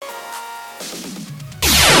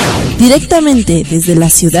Directamente desde la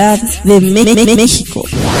ciudad de México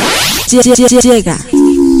llega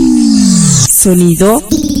Sonido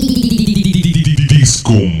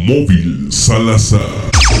Discomovil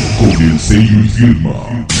Salazar, con el sello y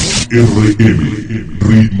firma RM,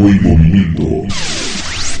 Ritmo y Movimiento.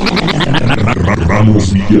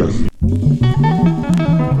 Ramos Villas.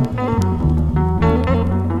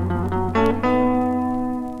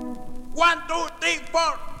 One, two, three,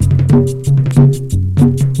 four.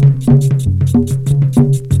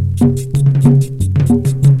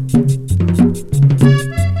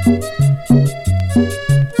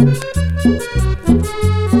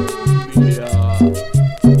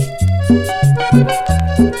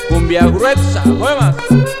 Cumbia gruesa, juegas.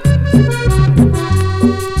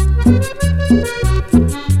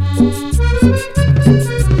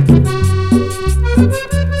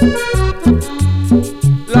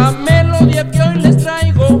 La melodía que hoy les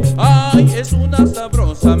traigo, ay, es una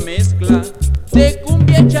sabrosa mezcla de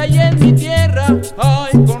cumbia hecha allá en mi tierra,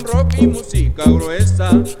 ay, con rock y música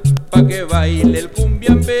gruesa, pa' que baile el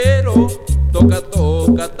cumbiambero, toca,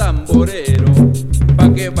 toca tamborero,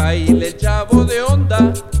 pa' que baile el chavo de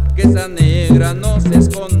onda, que esa negra no se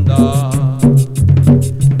esconda.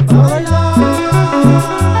 A bailar,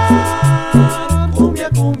 cumbia,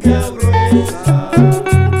 cumbia gruesa,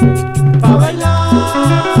 pa' bailar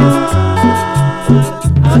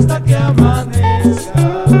hasta que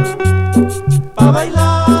amanezca, pa'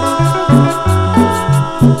 bailar,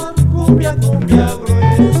 cumbia, cumbia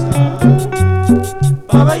gruesa,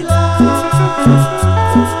 pa' bailar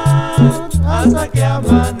hasta que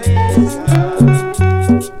amanezca.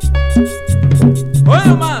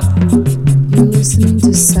 Oye más. You're listening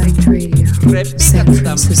to Psych Radio, San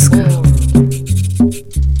Francisco.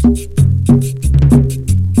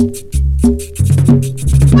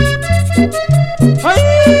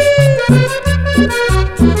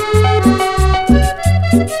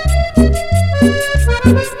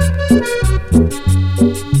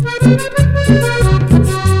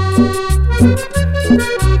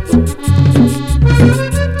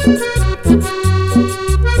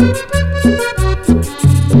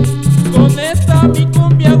 Con esta mi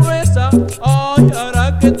cumbia gruesa, ay,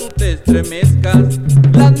 hará que tú te estremezcas.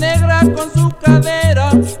 La negra con su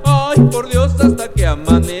cadera, ay, por Dios, hasta que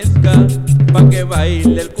amanezca, pa' que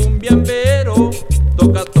baile el cumbiambero,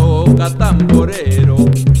 toca, toca tamborero,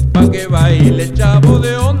 pa' que baile el chavo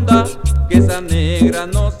de onda, que esa negra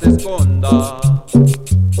no se esconda.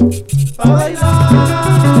 Pa'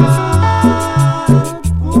 bailar,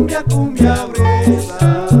 cumbia, cumbia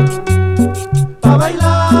gruesa, pa'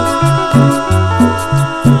 bailar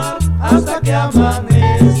hasta que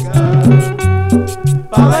amanezca,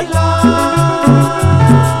 pa' bailar,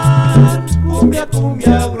 cumbia,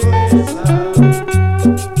 cumbia gruesa,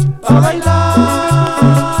 pa' bailar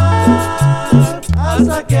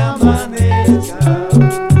hasta que amanezca.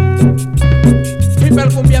 Y para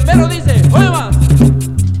el cumbiambero dice, oye más.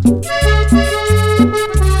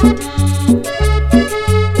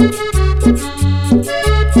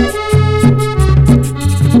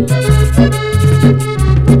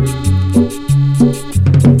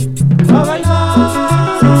 Pa' bailar,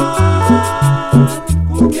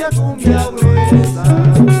 cumbia, cumbia gruesa,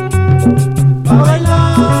 pa'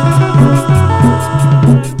 bailar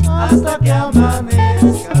hasta que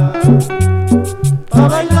amanezca, pa'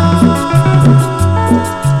 bailar,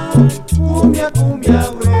 cumbia, cumbia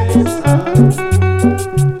gruesa,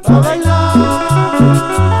 pa' bailar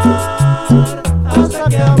hasta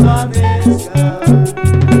que amanezca.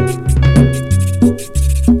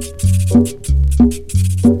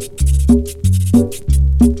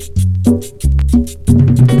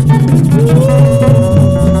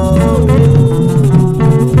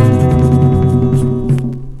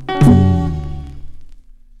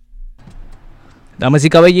 Damas y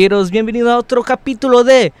caballeros, bienvenidos a otro capítulo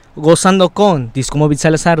de Gozando con Discomovil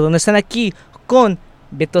Salazar, donde están aquí con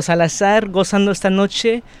Beto Salazar, gozando esta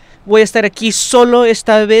noche. Voy a estar aquí solo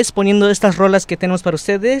esta vez, poniendo estas rolas que tenemos para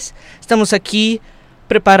ustedes. Estamos aquí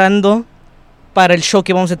preparando para el show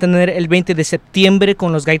que vamos a tener el 20 de septiembre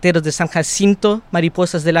con los gaiteros de San Jacinto,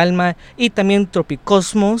 Mariposas del Alma y también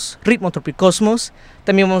Tropicosmos, Ritmo Tropicosmos.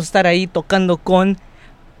 También vamos a estar ahí tocando con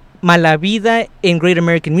Mala Vida en Great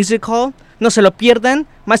American Music Hall. No se lo pierdan.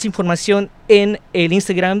 Más información en el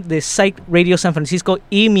Instagram de Psych Radio San Francisco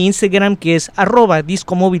y mi Instagram, que es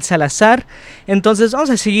 @Discomovil Salazar. Entonces vamos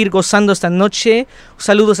a seguir gozando esta noche.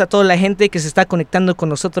 Saludos a toda la gente que se está conectando con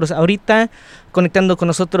nosotros ahorita, conectando con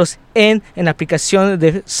nosotros en la aplicación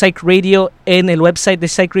de Psych Radio, en el website de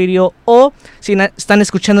Psych Radio, o si están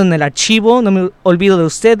escuchando en el archivo. No me olvido de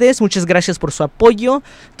ustedes. Muchas gracias por su apoyo.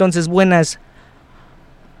 Entonces buenas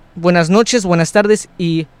noches, buenas tardes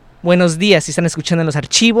y buenos días si están escuchando en los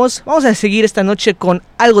archivos. Vamos a seguir esta noche con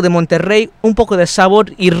algo de Monterrey, un poco de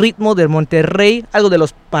sabor y ritmo de Monterrey, algo de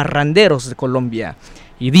los parranderos de Colombia.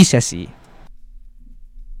 Y dice así.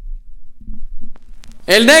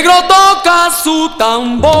 El negro toca su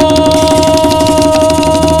tambor.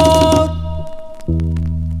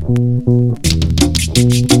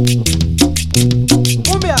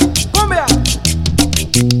 Cumbia, cumbia.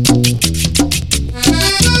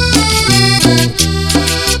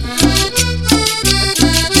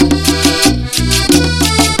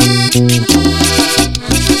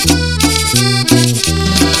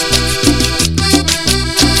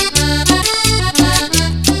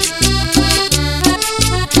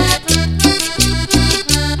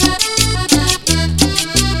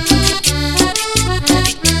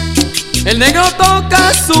 El negro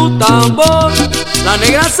toca su tambor, la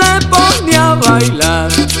negra se pone a bailar.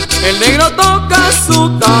 El negro toca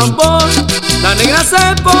su tambor, la negra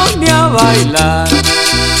se pone a bailar.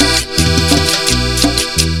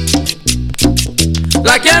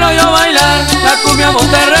 La quiero yo bailar, la cumbia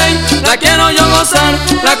Monterrey, la quiero yo gozar,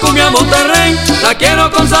 la cumbia Monterrey, la quiero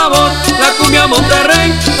con sabor, la cumbia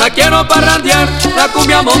Monterrey, la quiero parrandear, la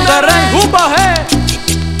cumbia Monterrey.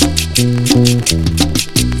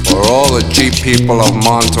 For all the G people of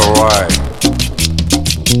Monterrey.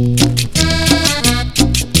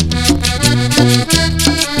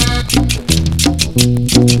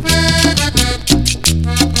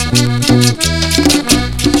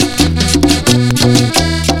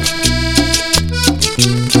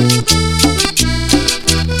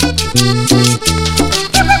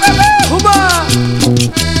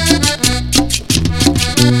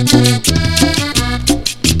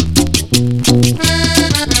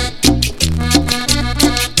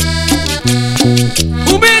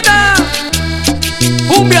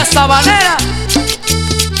 Cumbia sabanera.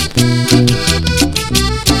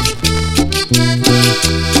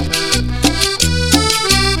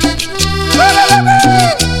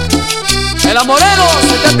 En la Morelos,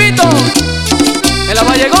 el Tepito, en la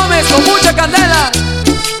Valle Gómez con mucha candela.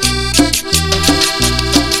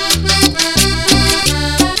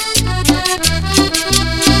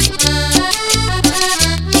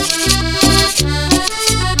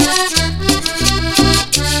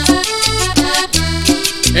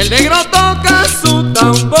 El negro toca su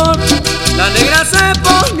tambor, la negra se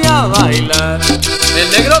pone a bailar. El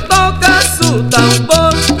negro toca su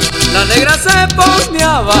tambor, la negra se pone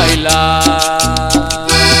a bailar.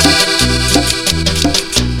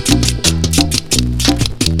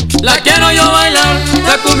 La quiero yo bailar,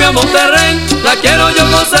 la cumbia Monterrey, la quiero yo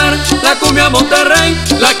gozar, la cumbia Monterrey,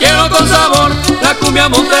 la quiero con sabor, la cumbia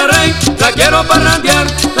Monterrey, la quiero parrandear,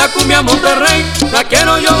 la cumbia Monterrey, la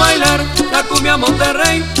quiero yo bailar, la cumbia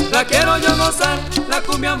Monterrey, la quiero yo gozar, la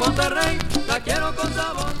cumbia Monterrey, la quiero con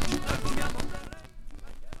sabor, la cumbia Monterrey.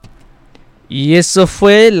 Y eso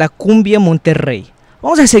fue la cumbia Monterrey.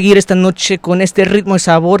 Vamos a seguir esta noche con este ritmo y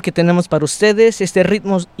sabor que tenemos para ustedes, este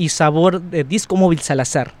ritmo y sabor de Discomovil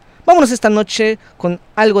Salazar. Vámonos esta noche con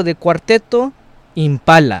algo de Cuarteto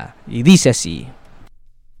Impala, y dice así.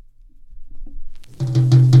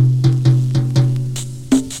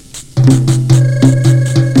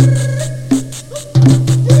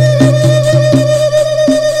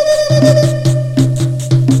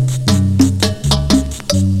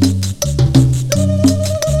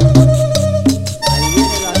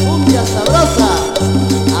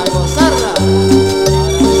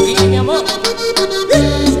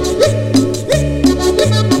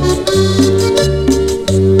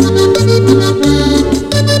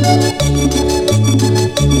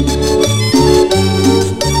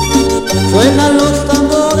 Suenan los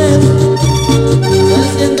tambores,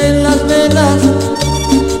 se encienden las velas,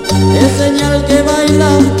 es señal que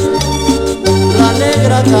baila la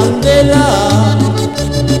negra candela.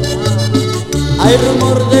 Hay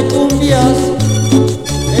rumor de cumbias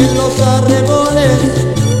en los arreboles,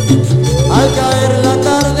 al caer la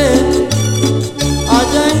tarde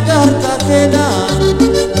allá en Cartagena.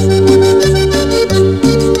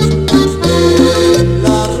 En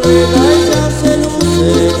la rueda ella se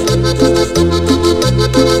luce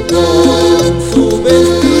con su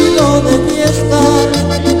vestido de fiesta,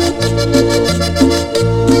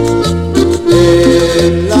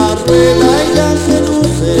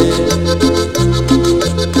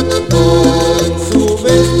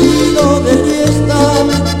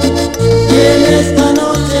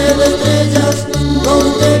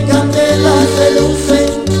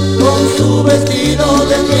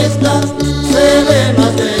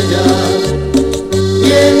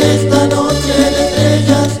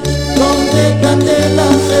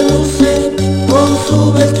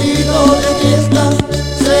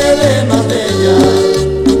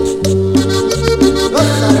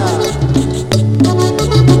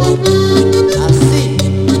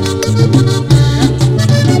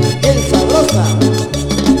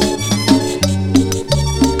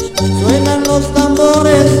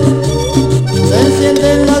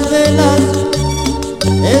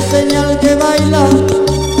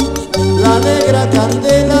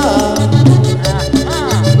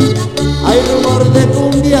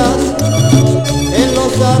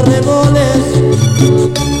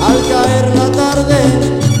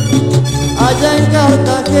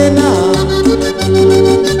 ajena.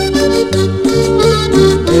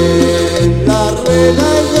 En la rueda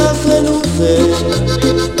ella se luce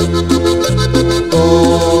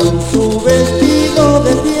con su vestido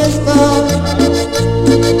de fiesta.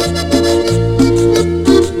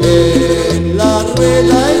 En la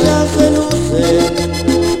rueda ella se luce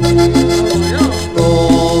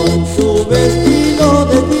con su vestido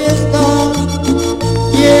de fiesta.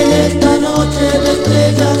 Y en esta noche de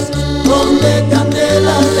estrellas, donde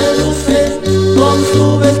candela se luce con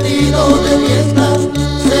su vestido de fiesta,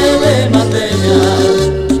 se ve más bella.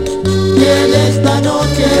 Y en esta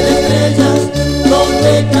noche de estrellas,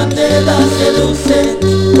 donde candela se luce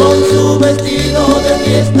con su vestido de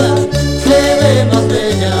fiesta, se ve más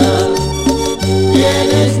bella. Y en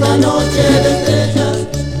esta noche de estrellas,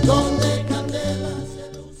 donde candela se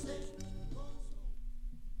luce.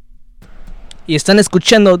 Y están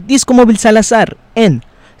escuchando Discomovil Salazar en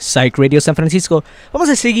Psych Radio San Francisco. Vamos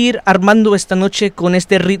a seguir armando esta noche con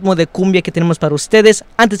este ritmo de cumbia que tenemos para ustedes.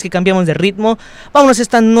 Antes que cambiamos de ritmo, vámonos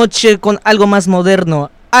esta noche con algo más moderno,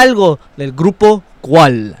 algo del grupo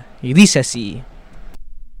 ¿Cuál? Y dice así.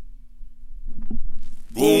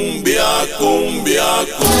 Cumbia, cumbia,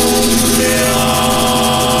 cumbia,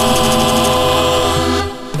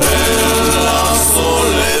 en la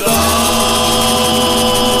soledad.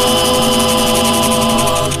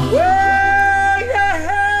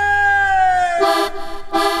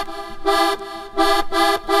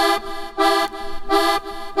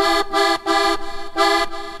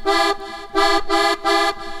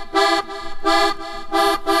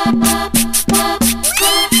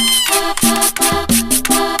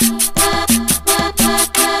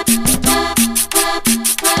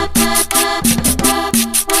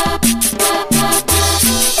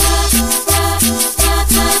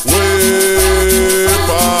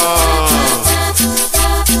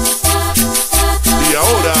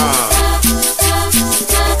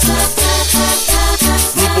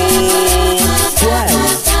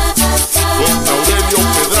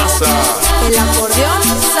 El acordeón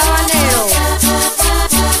sabanero.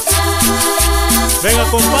 Venga,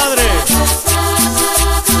 compadre.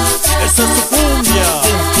 Esa es tu cumbia.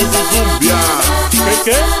 Cumbia.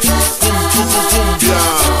 ¿Qué? Cumbia.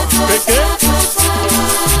 ¿Qué?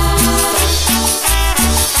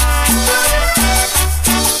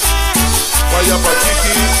 Vaya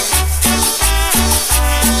Pachiqui.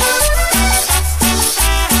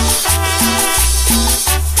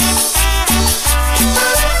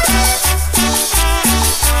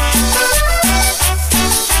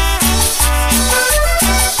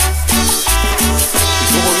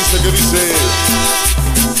 ¿Qué dice?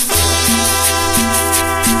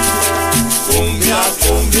 Cumbia,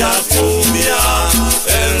 cumbia, cumbia,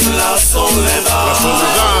 en la soledad. La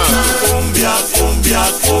soledad. Cumbia, cumbia,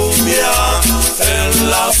 cumbia, en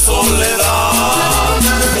la soledad.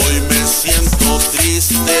 Hoy me siento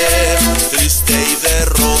triste, triste y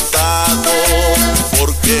derrotado,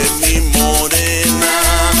 porque mi morena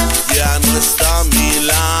ya no está a mi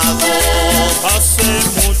lado. Hace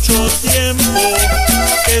mucho tiempo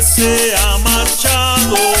que se ha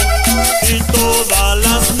marchado y todas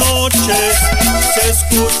las noches se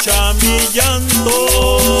escucha mi llanto.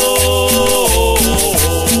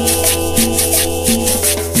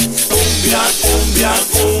 Cumbia, cumbia,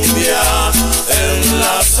 cumbia, en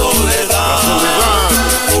la soledad.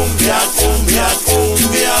 Cumbia, cumbia,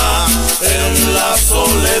 cumbia, en la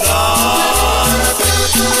soledad.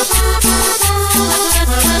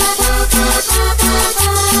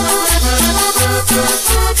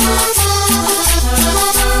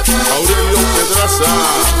 Aurelio Pedraza.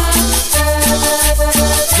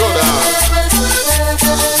 Llora.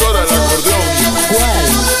 Llora el acordeón. ¿Cuál?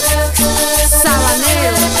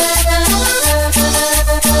 Sabanero.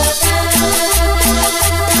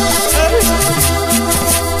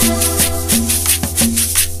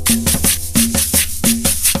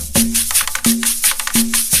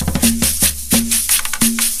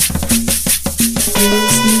 You're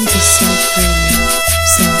listening to Psych Radio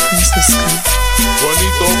San Francisco.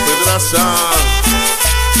 Juanito Pedraza.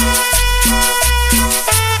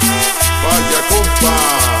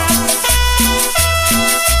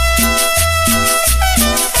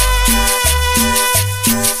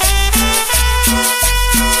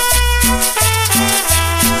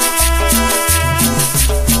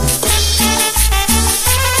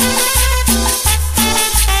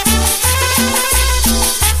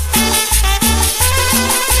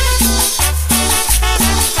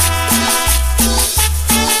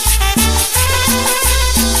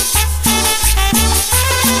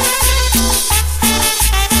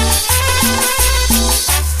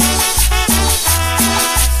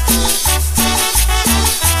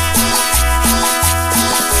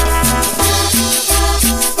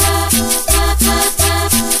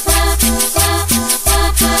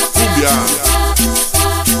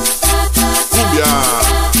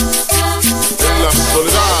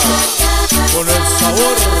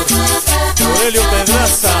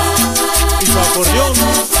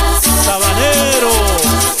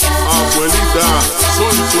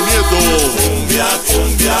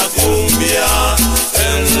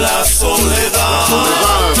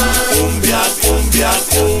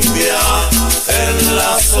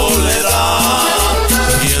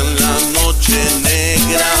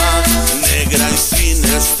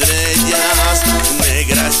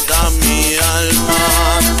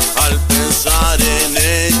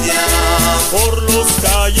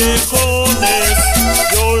 callejones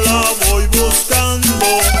yo la voy buscando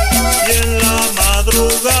y en la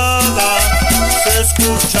madrugada se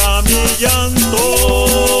escucha mi llanto.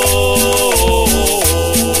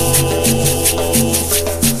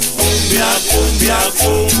 Cumbia, cumbia,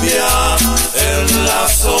 cumbia en la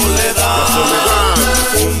soledad.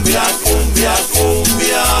 Cumbia, cumbia,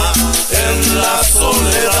 cumbia en la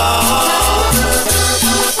soledad.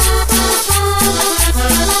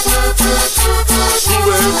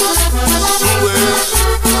 Sube, sube,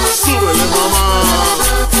 súbele mamá.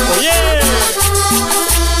 Oye.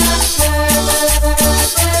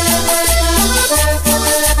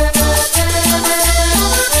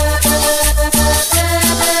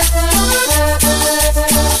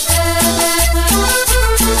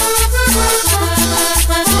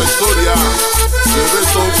 La historia de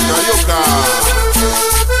Beto Carioca.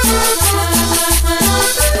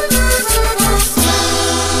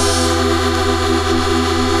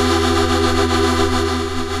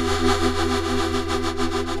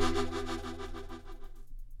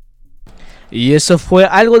 Y eso fue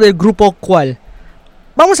algo del grupo Cual.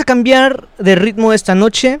 Vamos a cambiar de ritmo esta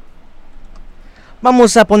noche.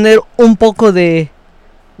 Vamos a poner un poco de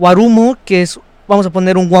guarumo, vamos a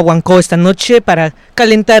poner un guaguancó esta noche para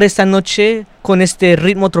calentar esta noche con este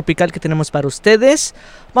ritmo tropical que tenemos para ustedes.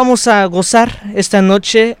 Vamos a gozar esta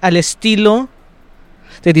noche al estilo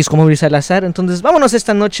de Discomovil Salazar. Entonces vámonos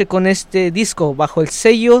esta noche con este disco bajo el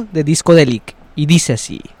sello de Discodelic. Y dice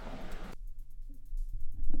así.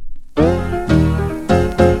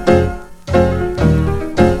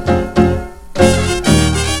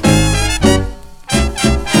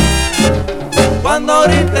 Cuando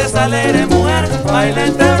grites alegre mujer, baile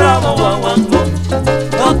este bravo guaguancó.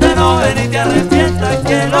 No te enojes ni te arrepientas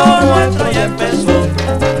que lo nuestro ya empezó.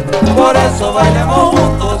 Por eso bailemos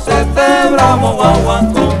juntos este bravo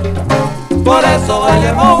guaguancó. Por eso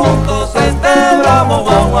bailemos juntos este bravo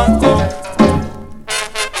guaguancó.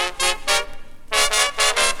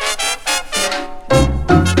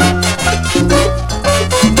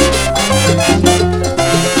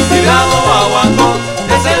 Mi bravo guaguancó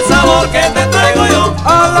es el sabor que te traigo yo.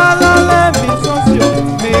 Alálale mi socio,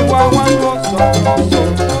 mi guaguancó sabroso.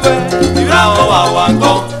 Mi bravo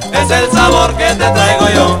guaguancó es el sabor que te traigo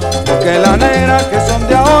yo. Porque la negra que son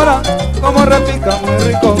de ahora, como repican muy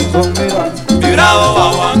ricos son, mira. Mi bravo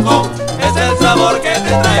guaguancó es el sabor que te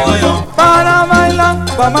traigo yo. Para bailar,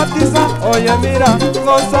 pa' matizar, oye mira,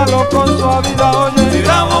 gózalo con suavidad, oye. Mi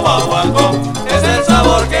bravo guaguancó es el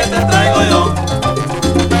sabor que te traigo yo.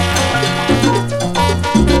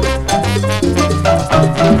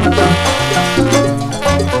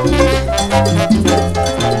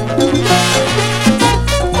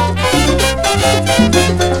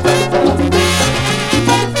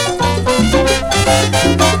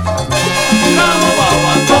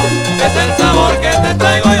 Es el sabor que te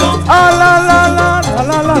traigo yo.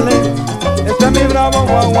 Este es mi bravo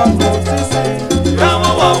guaguancó, sí, sí. Mi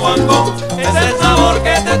bravo guaguancó es el sabor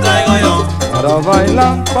que te traigo yo. Para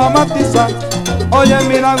bailar, pa' matizar, oye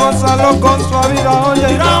mira, gózalo con suavidad, oye.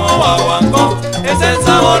 Mi bravo guaguancó es el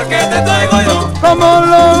sabor que te traigo yo. Como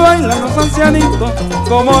lo bailan los ancianitos,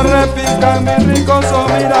 como repican mis ricos son,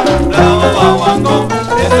 mira. Bravo guaguancó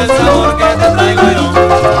es el sabor que te traigo yo.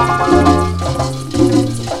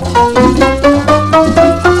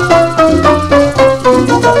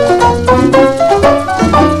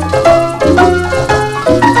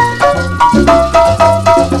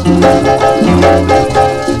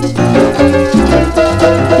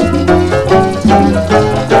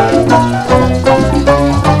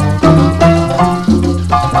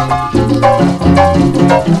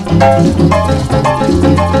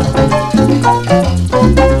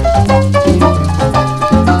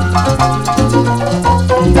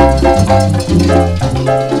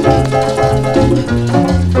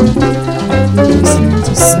 Listening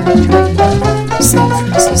to Psych Radio, San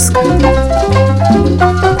Francisco.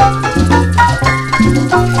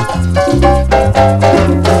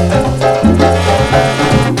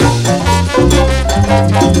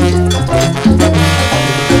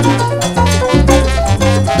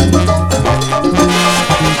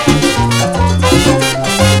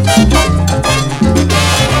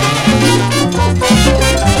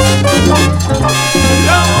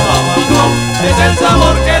 Es el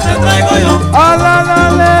sabor que te traigo yo.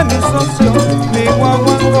 Alálale mi socio, mi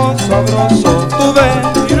guaguancó sabroso, tú ves.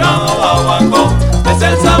 Mi bravo guaguancó es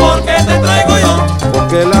el sabor que te traigo yo.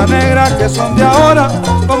 Porque la negra que son de ahora,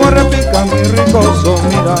 como repican mis ricos son,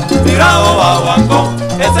 mira. Mi bravo guaguancó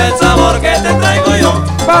es el sabor que te traigo yo.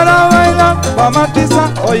 Para bailar, pa'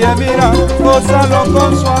 matizar, oye mira, gózalo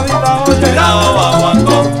con suavidad, oye. Mi bravo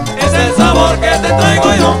guaguancó es el sabor que te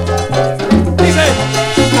traigo yo. Dice.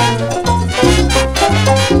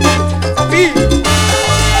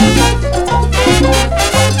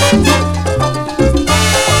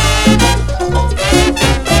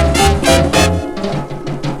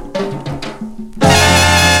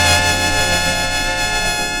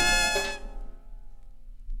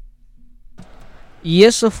 Y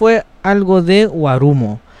eso fue algo de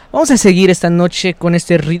Guarumo. Vamos a seguir esta noche con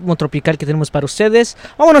este ritmo tropical que tenemos para ustedes.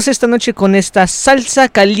 Vámonos esta noche con esta salsa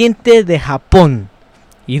caliente de Japón.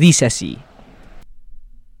 Y dice así.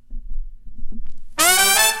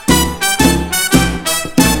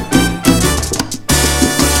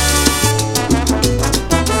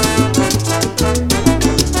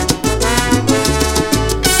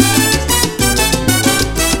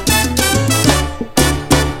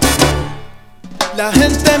 La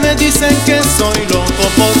gente me dice que soy loco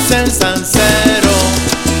por ser salsero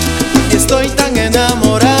y estoy tan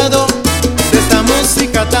enamorado de esta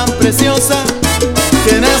música tan preciosa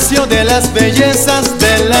que nació de las bellezas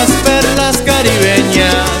de las perlas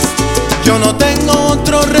caribeñas. Yo no tengo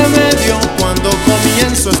otro remedio cuando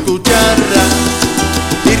comienzo a escucharla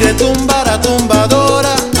y retumba la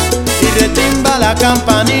tumbadora y retimba la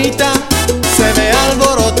campanita. Se me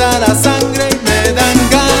alborota la sangre y me dan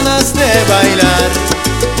ganas de bailar.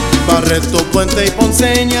 Barreto, Puente y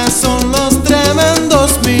Ponceña son los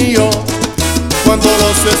tremendos míos. Cuando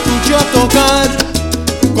los escucho a tocar,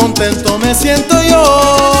 contento me siento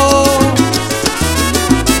yo.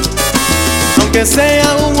 Aunque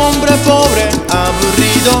sea un hombre pobre,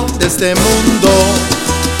 aburrido de este mundo,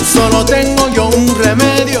 solo tengo yo un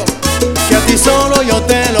remedio, que a ti solo yo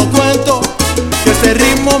te lo cuento, que este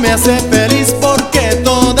ritmo me hace feliz porque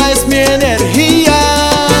toda es mi energía.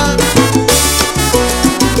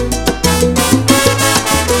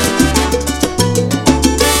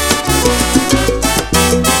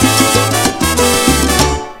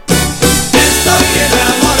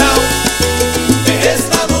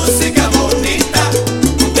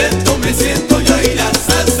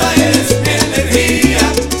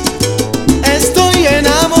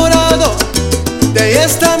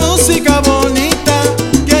 Esta música bonita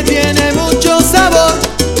que tiene mucho sabor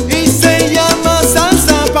y se llama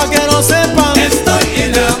salsa, pa' que lo sepan. Estoy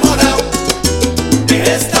enamorado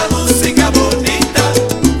de esta música bonita,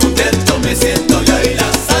 contento me siento yo y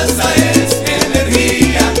la salsa es mi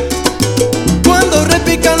energía. Cuando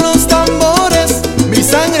repican los tambores, mi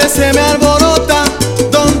sangre se me alborota.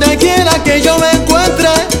 Donde quiera que yo me encuentre,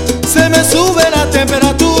 se me sube la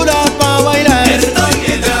temperatura pa' bailar.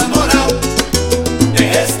 Estoy enamorado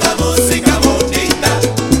de esta música bonita,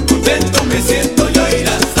 contento me siento yo y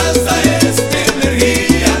la salsa es mi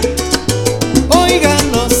energía.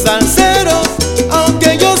 Oigan los salseros,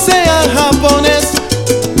 aunque yo sea japonés,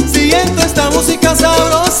 siento esta música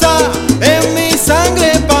sabrosa en mi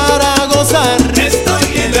sangre para gozar.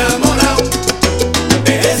 Estoy enamorado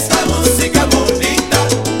de esta música bonita,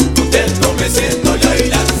 contento me siento yo y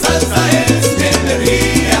la salsa es mi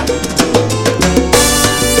energía.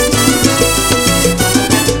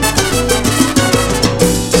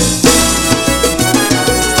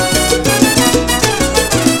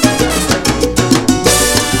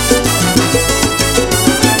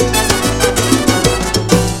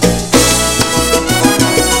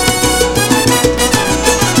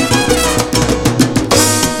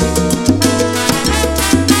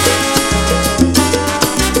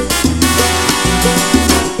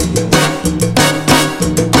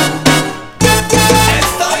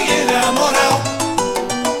 Estoy enamorado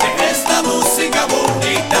de esta música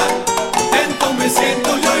bonita, contento me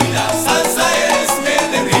siento yo y la salsa es mi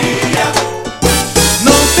energía.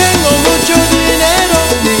 No tengo mucho dinero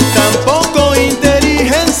ni tampoco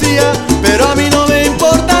inteligencia, pero a mí no me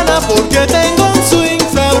importa nada porque tengo un swing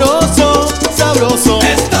sabroso, sabroso.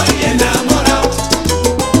 Estoy enamorado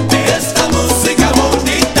de esta música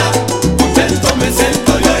bonita, contento me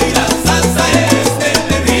siento yo y la salsa es mi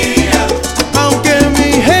energía. Aunque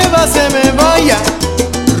mi jeva se me vaya,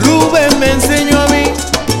 Rubén me enseñó a mí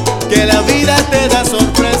que la vida te da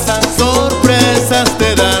sorpresas, sorpresas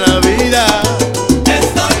te da la vida.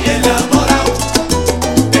 Estoy enamorado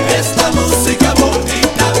de esta música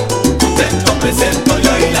bonita, contento me siento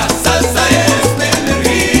yo y la salsa es mi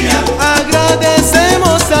energía.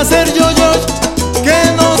 Agradecemos a Sergio George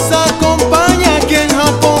que nos acompaña aquí en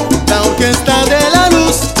Japón. La orquesta de la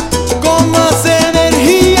luz con más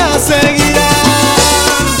energía seguirá.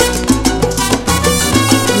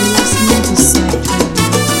 You're listening to Psych Radio,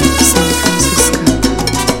 San Francisco.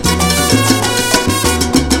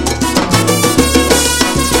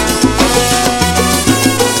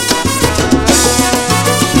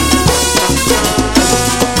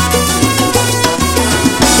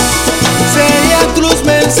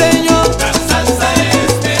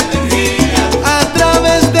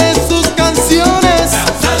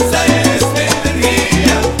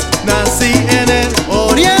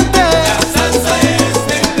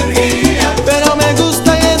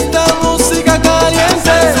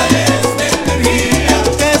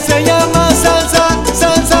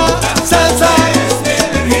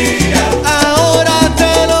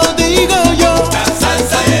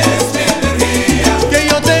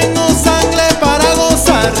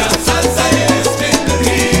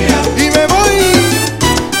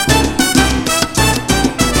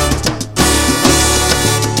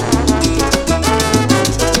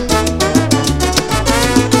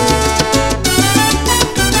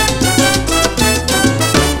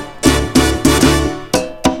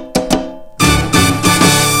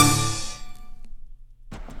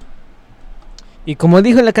 Y como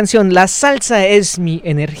dijo en la canción, la salsa es mi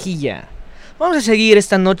energía. Vamos a seguir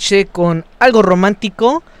esta noche con algo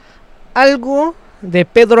romántico, algo de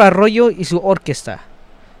Pedro Arroyo y su orquesta.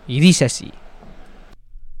 Y dice así.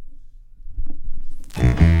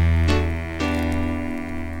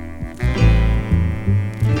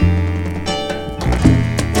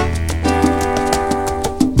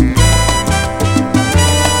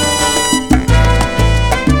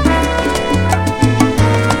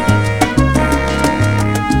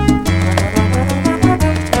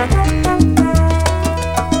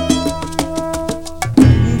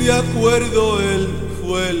 De acuerdo, él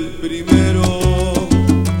fue el primero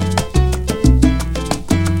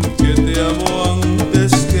que te amó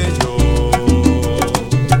antes que yo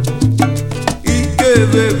y que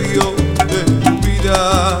bebió de tu vida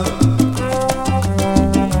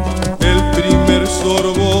el primer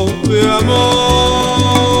sorbo de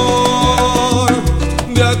amor.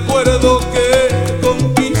 De acuerdo que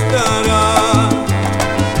conquistará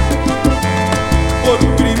por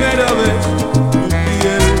primera vez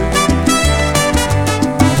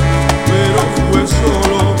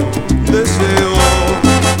solo deseo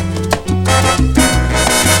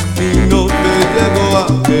y no te llegó a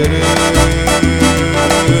querer.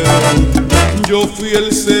 Yo fui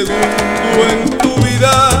el segundo en tu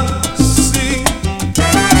vida, sí,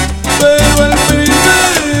 pero el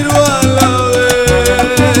primero a la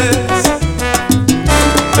vez.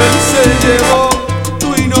 Él se llevó tu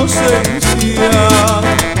inocencia,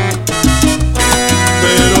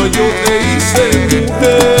 pero yo te hice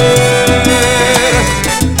mujer.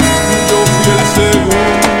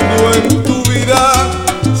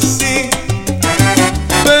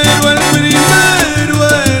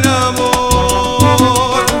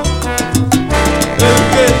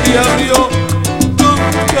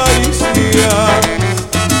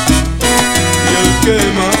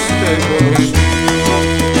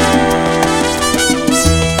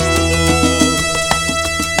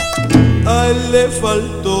 A él le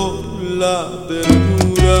faltó la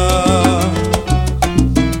ternura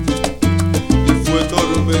y fue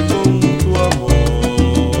torpe con tu amor.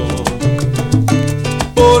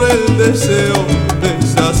 Por el deseo de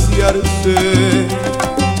saciarse,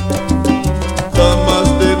 jamás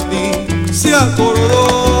de ti se acordó.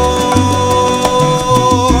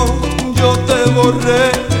 Yo te borré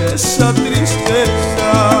esa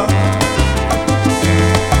tristeza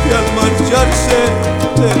que al marcharse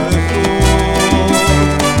te dejó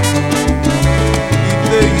y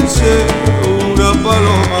te hice una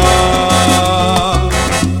paloma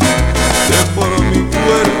que por mi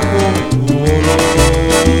cuerpo voló.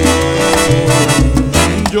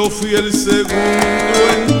 Yo fui el segundo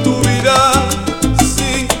en tu vida,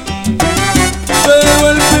 sí, pero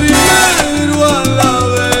el primero a la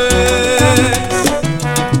vez.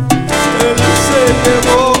 Él se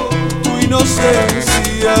llevó tu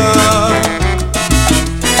inocencia,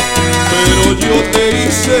 pero yo te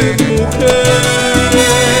hice mujer.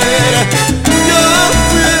 Yo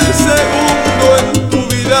fui el segundo en tu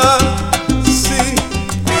vida, sí,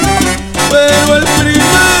 pero el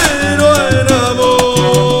primero en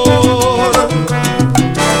amor.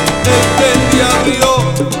 El que te abrió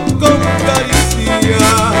con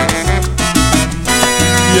caricias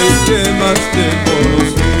y el que más te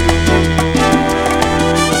conoció.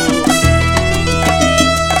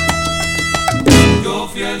 Yo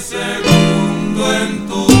fui el segundo en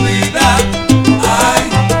tu vida, ay,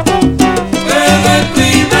 pero el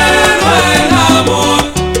primero en amor.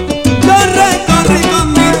 Yo recorrí con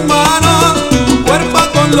mis manos tu cuerpo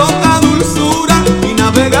con loca dulzura y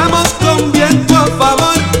navegamos con viento a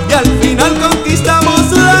favor y al final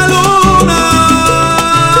conquistamos la luna.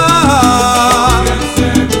 Yo fui el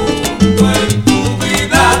segundo en tu vida.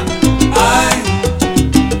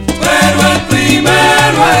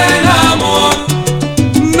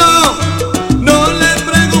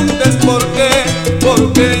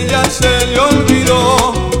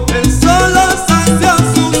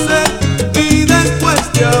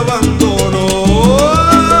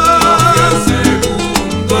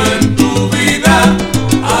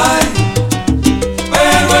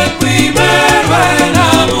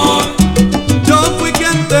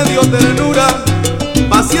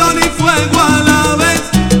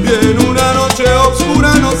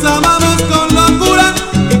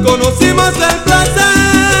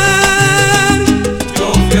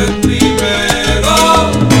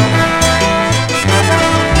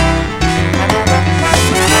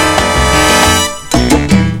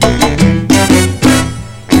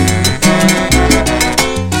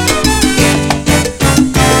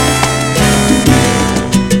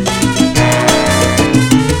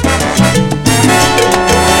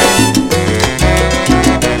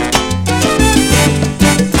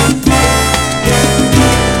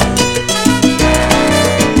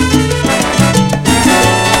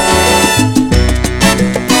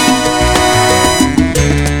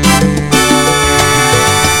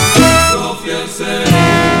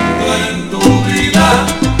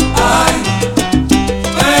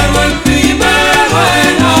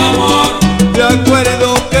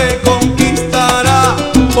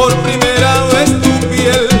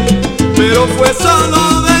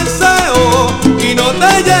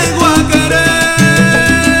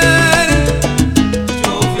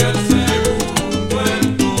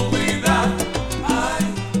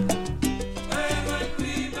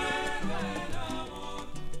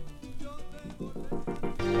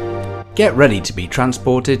 Get ready to be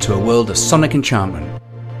transported to a world of sonic enchantment.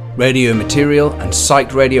 Radio Material and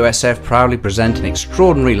Psyched Radio SF proudly present an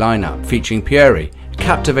extraordinary lineup featuring Pieri, a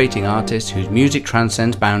captivating artist whose music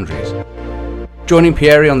transcends boundaries. Joining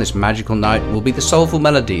Pieri on this magical night will be the soulful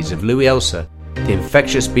melodies of Louis Elsa, the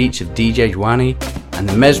infectious beats of DJ Juani, and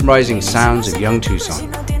the mesmerizing sounds of Young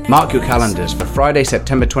Tucson. Mark your calendars for Friday,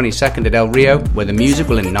 September 22nd at El Rio, where the music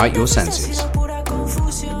will ignite your senses.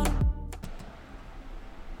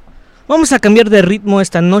 Vamos a cambiar de ritmo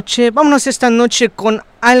esta noche. Vámonos esta noche con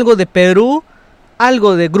algo de Perú,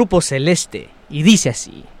 algo de Grupo Celeste. Y dice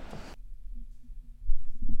así.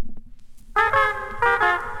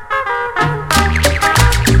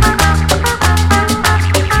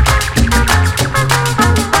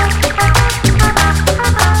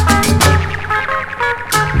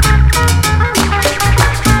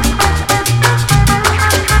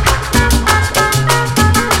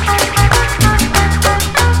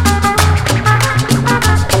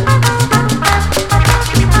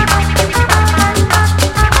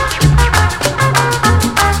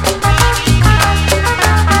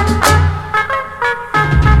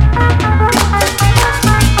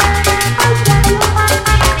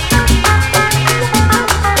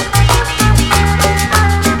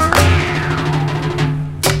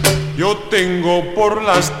 Tengo por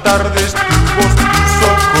las tardes tu voz, tus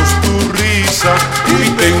ojos, tu risa, y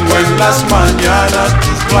tengo en las mañanas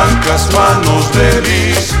tus blancas manos de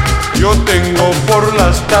lis. Yo tengo por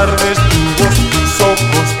las tardes tu voz, tus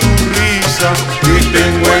ojos, tu risa, y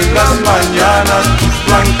tengo en las mañanas tus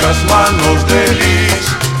blancas manos de lis.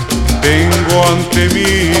 Tengo ante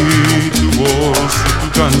mí tu voz y tu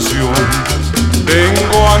canción.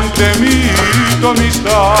 Tengo ante mí tu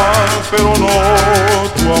amistad, pero no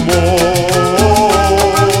tu amor.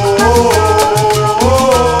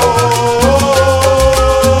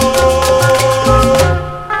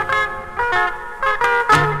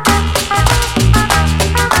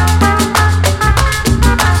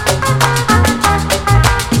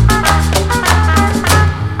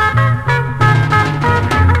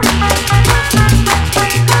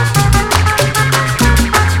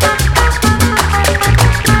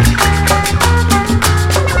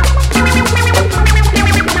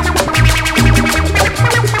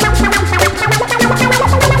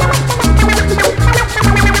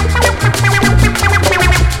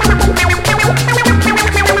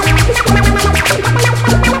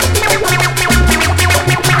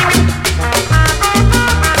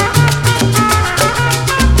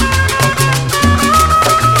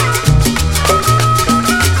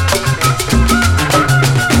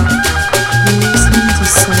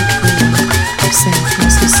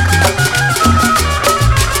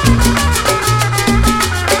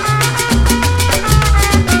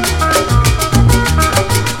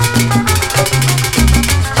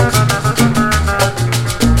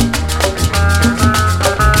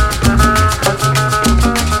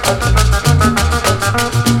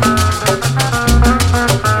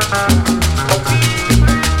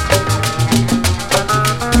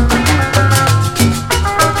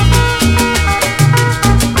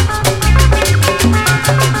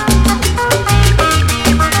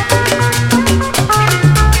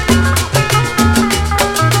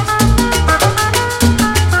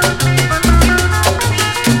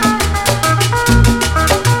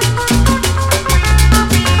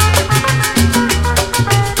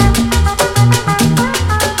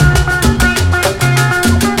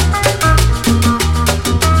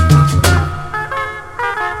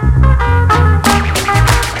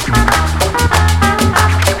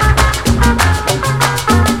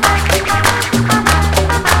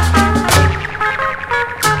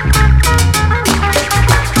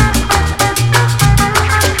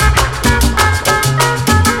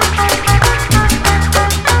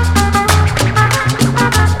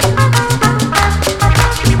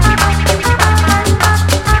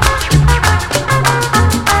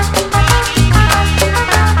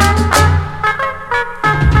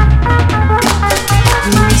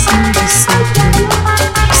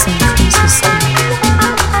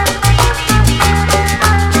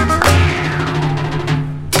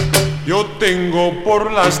 Tengo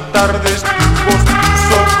por las tardes tu voz, tus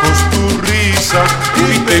ojos, tu risa,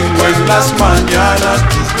 y tengo en las mañanas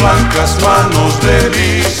tus blancas manos de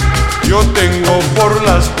lis. Yo tengo por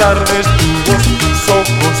las tardes tu voz, tus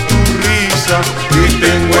ojos, tu risa, y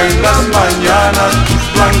tengo en las mañanas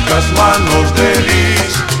tus blancas manos de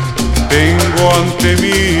lis. Tengo ante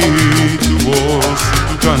mí tu voz y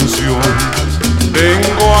tu canción.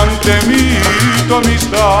 Tengo ante mí tu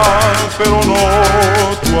amistad, pero no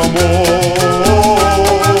tu amor.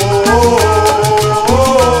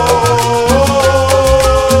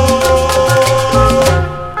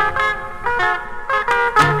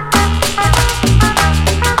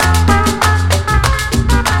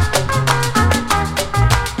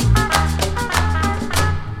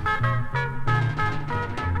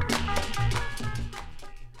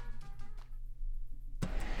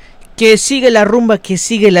 Que sigue la rumba, que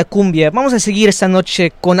sigue la cumbia. Vamos a seguir esta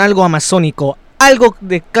noche con algo amazónico, algo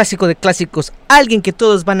de clásico de clásicos, alguien que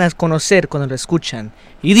todos van a conocer cuando lo escuchan.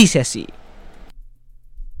 Y dice así.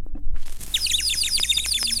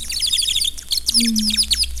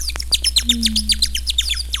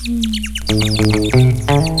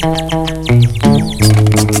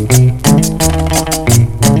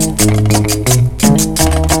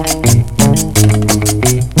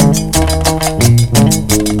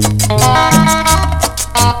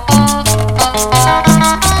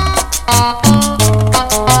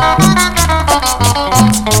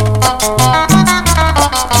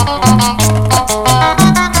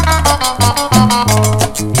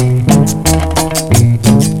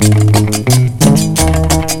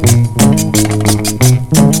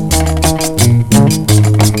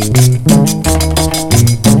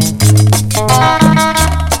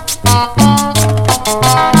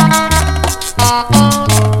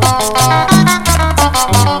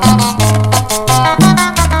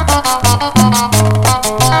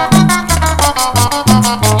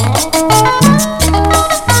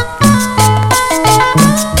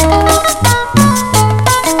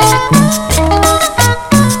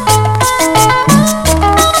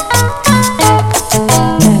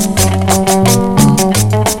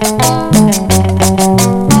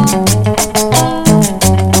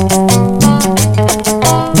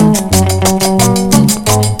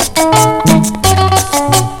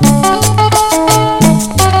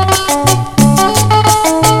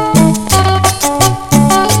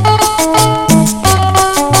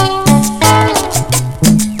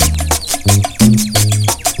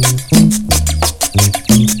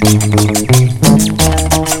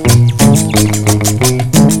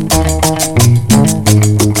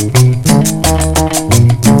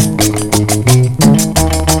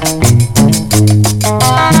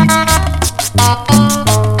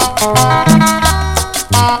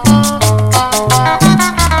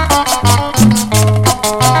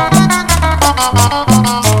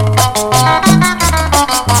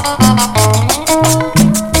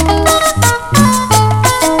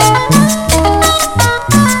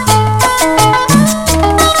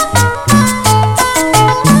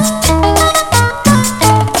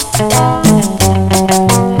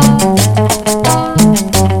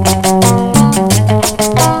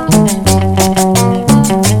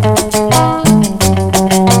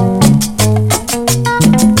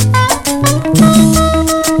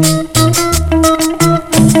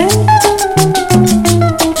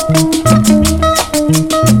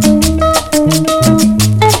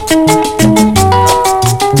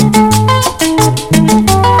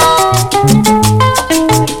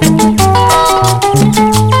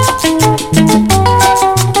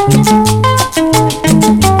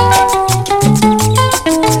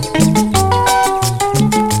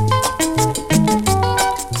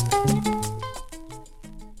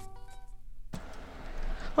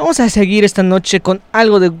 Vamos a seguir esta noche con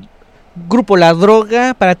algo de Grupo La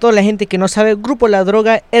Droga. Para toda la gente que no sabe, Grupo La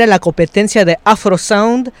Droga era la competencia de Afro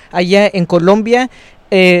Sound allá en Colombia.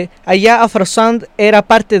 Allá Afro Sound era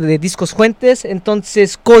parte de Discos Fuentes,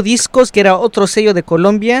 entonces Codiscos, que era otro sello de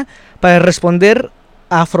Colombia, para responder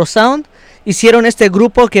a Afro Sound, hicieron este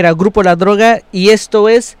grupo que era Grupo La Droga, y esto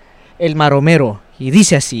es El Maromero, y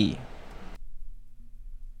dice así.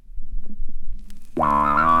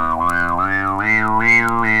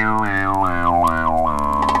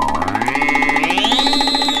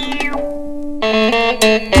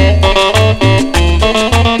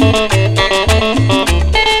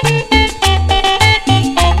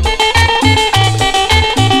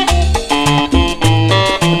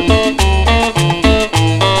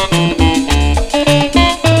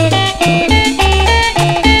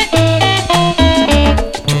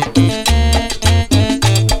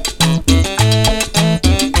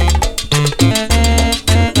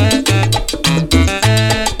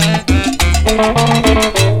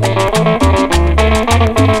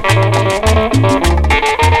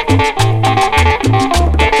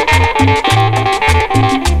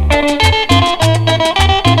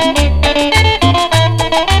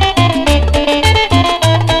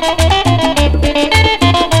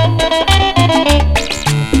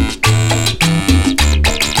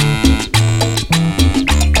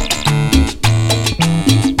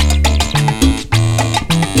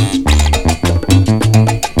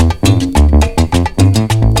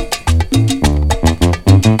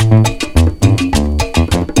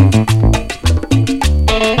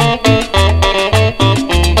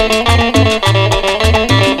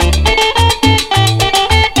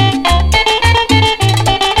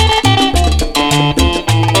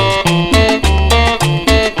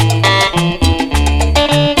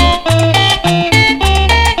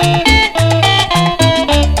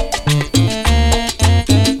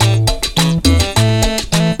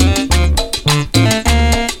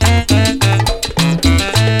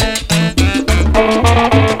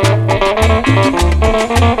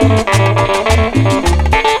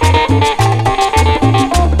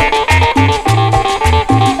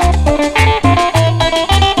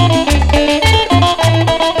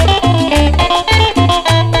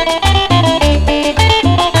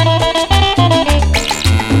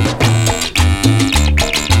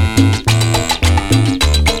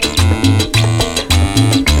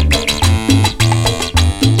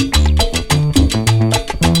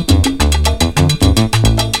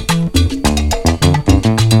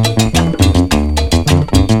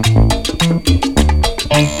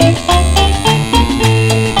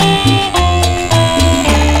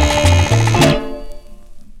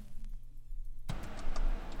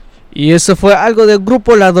 Y eso fue algo del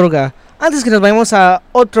grupo La Droga. Antes que nos vayamos a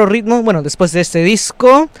otro ritmo, bueno, después de este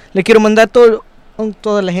disco, le quiero mandar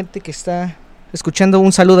toda la gente que está escuchando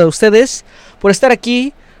un saludo a ustedes por estar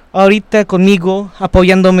aquí ahorita conmigo,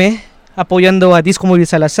 apoyando a Discomovil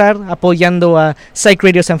Salazar, apoyando a Psych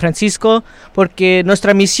Radio San Francisco, porque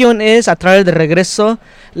nuestra misión es a traer de regreso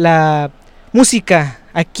la música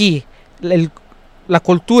aquí, la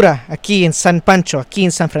cultura aquí en San Pancho, aquí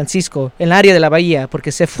en San Francisco, en el área de la bahía,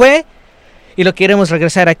 porque se fue y lo queremos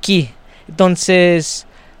regresar aquí. Entonces,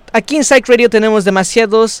 aquí en Psych Radio tenemos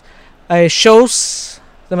demasiados shows,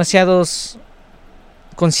 demasiados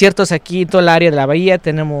conciertos aquí en toda el área de la bahía.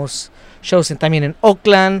 Tenemos shows también en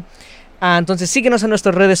Oakland. Entonces síguenos en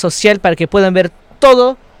nuestras redes sociales para que puedan ver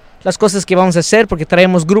todas las cosas que vamos a hacer, porque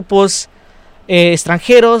traemos grupos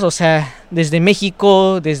extranjeros, o sea, desde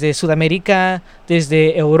México, desde Sudamérica,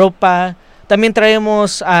 desde Europa. También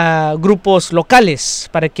traemos a grupos locales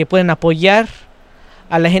para que puedan apoyar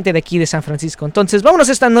a la gente de aquí de San Francisco. Entonces vámonos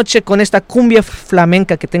esta noche con esta cumbia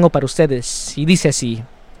flamenca que tengo para ustedes, y dice así.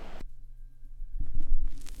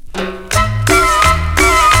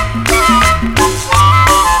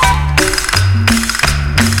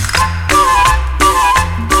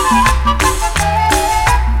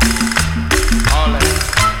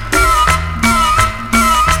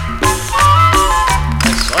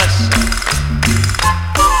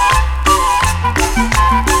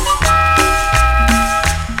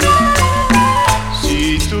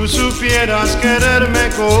 Quieras quererme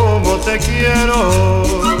como te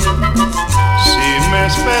quiero, si me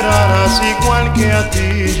esperaras igual que a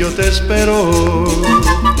ti yo te espero,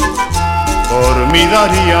 por mí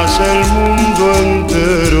darías el mundo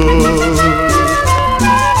entero.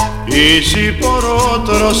 Y si por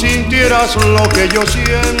otro sintieras lo que yo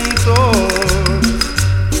siento,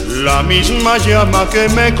 la misma llama que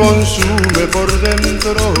me consume por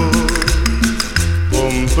dentro,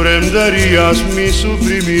 comprenderías mi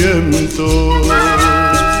sufrimiento.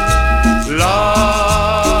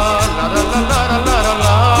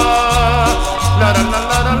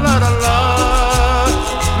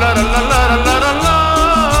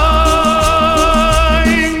 Y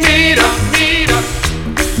mira, mira,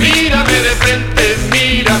 mírame de frente,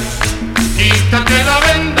 mira, quítate la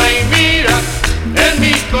venda y mira en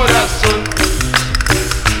mi corazón.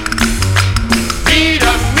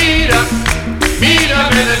 Mira, mira,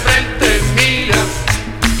 mírame de frente, mira,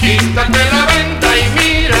 quítate la venda y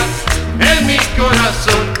mira en mi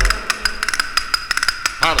corazón.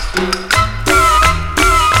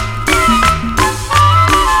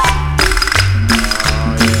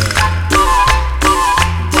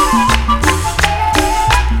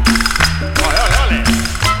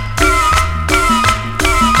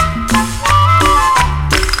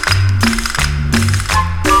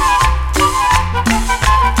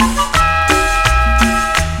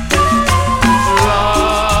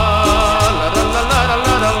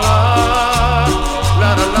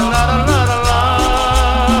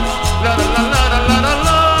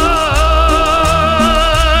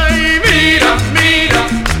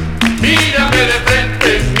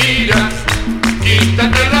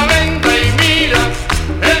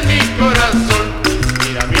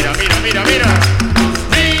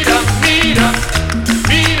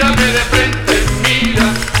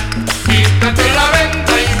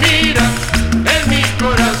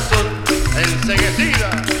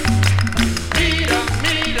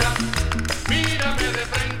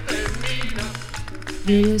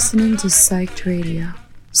 You're listening to Psych Radio,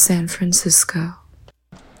 San Francisco.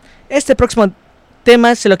 Este próximo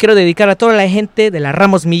tema se lo quiero dedicar a toda la gente de la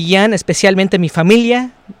Ramos Millán, especialmente mi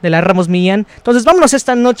familia de la Ramos Millán. Entonces vámonos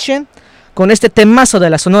esta noche con este temazo de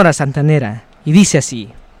la Sonora Santanera. Y dice así.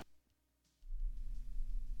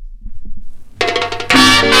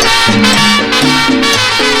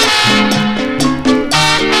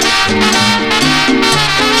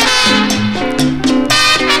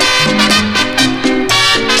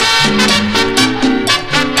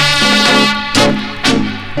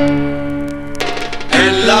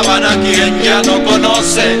 En La Habana, quien ya no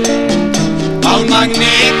conoce a un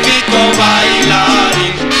magnífico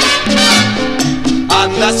bailarín,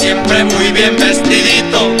 anda siempre muy bien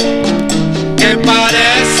vestidito, que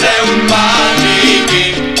parece un maniquí.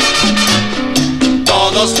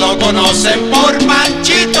 Todos lo conocen por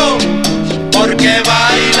Panchito, porque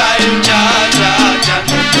baila el cha-cha-cha.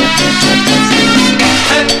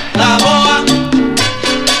 En la boa,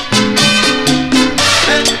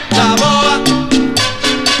 en la boa,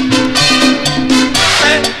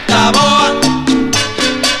 en la boa,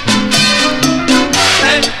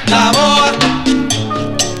 en la boa.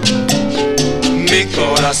 Mi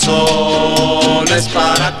corazón es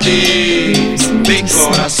para ti. ti, mi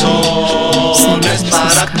corazón es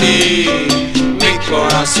para ti, mi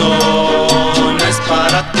corazón es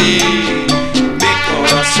para ti, mi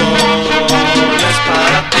corazón es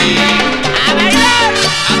para ti.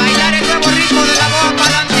 A bailar el nuevo ritmo de la boa,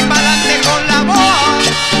 pa'lante y pa'lante con la boa.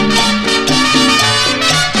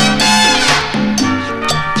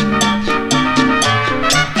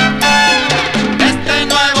 Este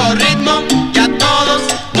nuevo ritmo ya todos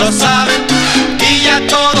lo saben y ya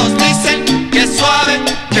todos dicen que suave,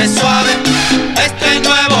 que suave. Este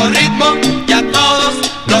nuevo ritmo ya todos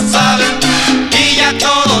lo saben y ya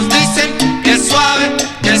todos dicen que suave,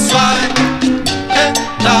 que suave.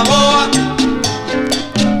 La boa,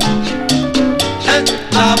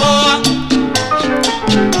 la boa,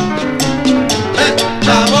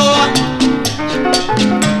 la boa,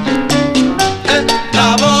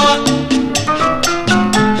 la boa.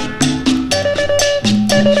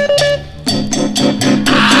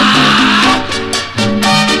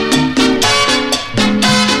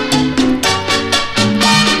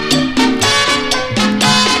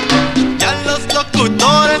 Ya los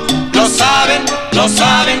locutores lo saben, lo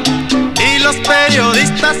saben. Y los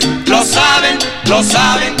periodistas lo saben, lo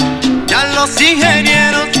saben. Ya los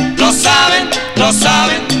ingenieros lo saben, lo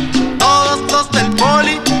saben. Todos los del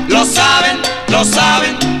poli lo saben, lo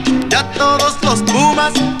saben. Ya todos los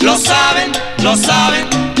pumas lo saben, lo saben.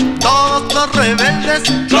 Todos los rebeldes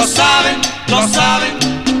lo saben, lo saben.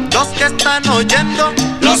 Los que están oyendo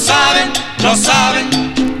lo saben, lo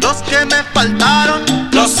saben. Los que me faltaron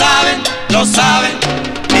lo saben, lo saben.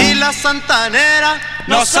 Y la santanera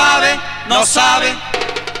no sabe, no sabe.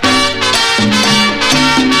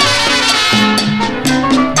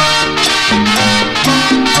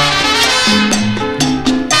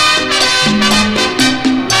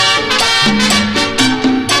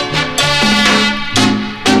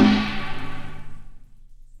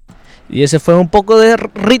 Y ese fue un poco de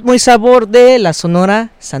ritmo y sabor de la Sonora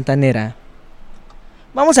Santanera.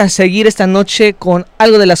 Vamos a seguir esta noche con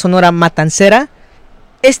algo de la Sonora Matancera.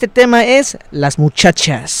 Este tema es Las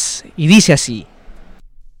Muchachas y dice así.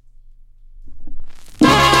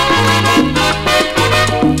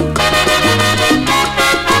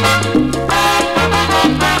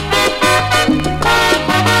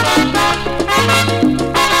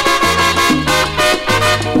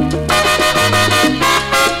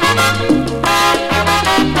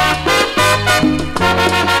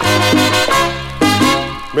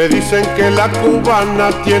 Me dicen que la cubana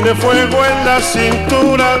tiene fuego en la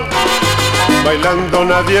cintura, bailando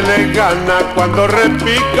nadie le gana cuando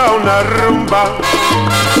repica una rumba.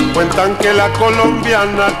 Cuentan que la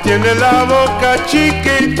colombiana tiene la boca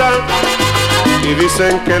chiquita y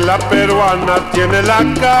dicen que la peruana tiene la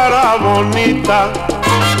cara bonita.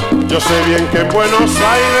 Yo sé bien que en Buenos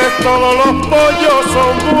Aires todos los pollos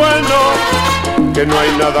son buenos, que no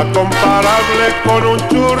hay nada comparable con un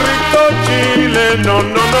churrito chileno,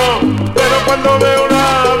 no. Pero cuando veo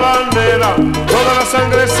una bandera, toda la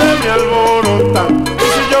sangre se me alborota. Y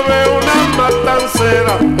si yo veo una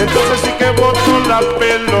matancera, entonces sí que boto la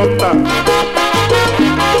pelota.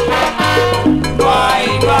 No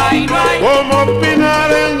hay. Como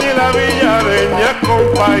Pinareña y la Villareña,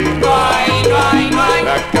 compay. No hay.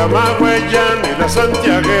 La camagüeyana y la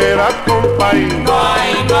santiaguera, compay. No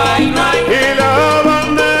hay. Y la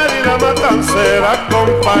bandera y la matancera,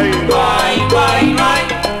 compay. No hay.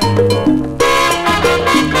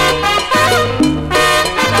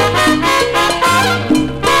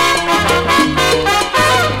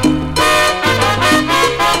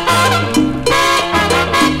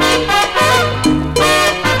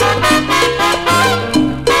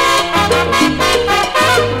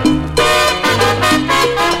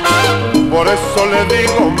 Por eso le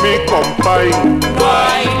digo mi compay. No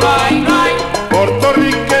hay.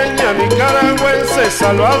 Puertorriqueña, nicaragüense,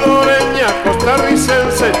 salvadoreña,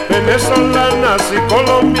 costarricense, venezolana y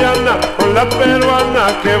colombiana, con la peruana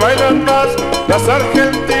que bailan más, las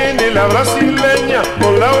argentinas y la brasileña,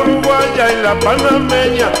 con la uruguaya y la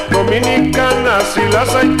panameña, dominicanas y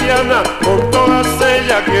las haitianas, con todas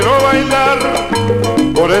ellas quiero bailar.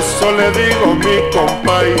 Por eso le digo mi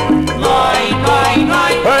compay. No hay.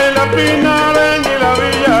 Baila Pinareña y la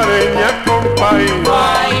Villareña, compay. No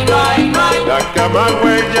hay. La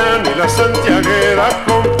camagüeyana y la santiaguera,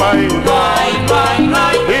 compay. No hay.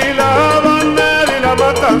 Y la bandera y la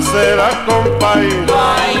matancera, compay. No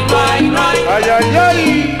hay. Ay, ay,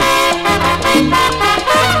 ay.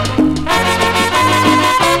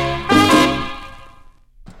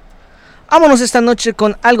 Vámonos esta noche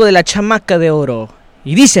con algo de la Chamaca de Oro.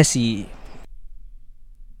 Y dice así.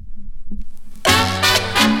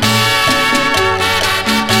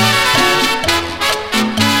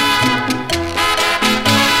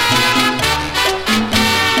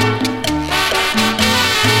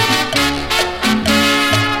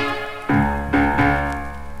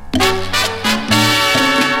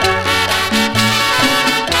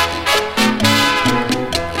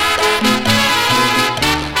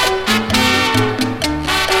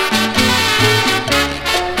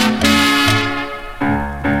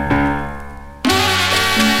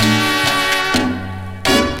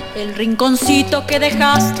 rinconcito que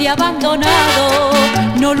dejaste abandonado,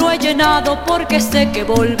 no lo he llenado porque sé que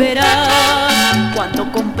volverás.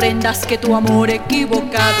 Cuando comprendas que tu amor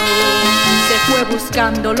equivocado se fue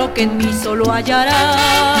buscando lo que en mí solo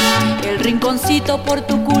hallarás. El rinconcito por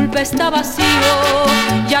tu culpa está vacío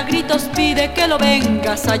y a gritos pide que lo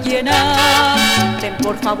vengas a llenar. Ven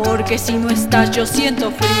por favor que si no estás yo siento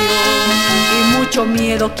frío y mucho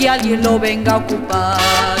miedo que alguien lo venga a ocupar.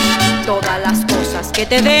 Todas las cosas que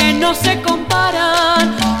te den no se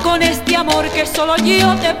comparan con este amor que solo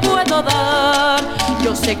yo te puedo dar.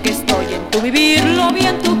 Yo sé que estoy en tu vivir, lo vi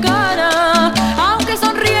en tu cara, aunque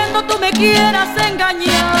sonriendo tú me quieras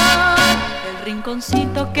engañar. El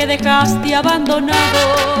rinconcito que dejaste abandonado,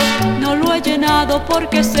 no lo he llenado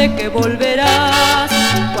porque sé que volverás.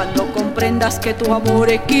 Cuando comprendas que tu amor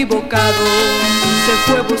equivocado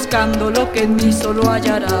se fue buscando lo que en mí solo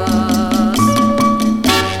hallarás.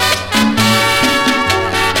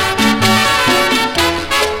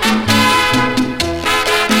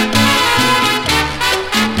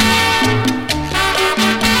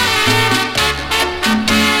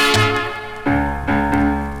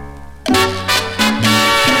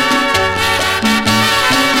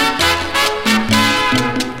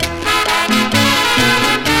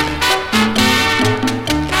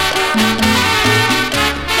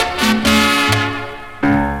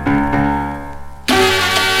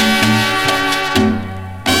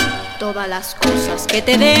 Las cosas que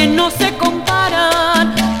te den no se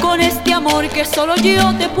comparan con este amor que solo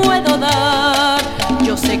yo te puedo dar.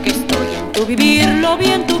 Yo sé que estoy en tu vivir, lo vi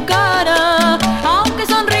en tu cara, aunque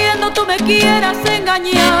sonriendo tú me quieras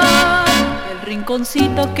engañar. El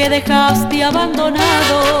rinconcito que dejaste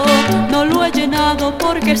abandonado, no lo he llenado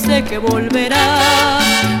porque sé que volverás.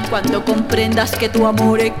 Cuando comprendas que tu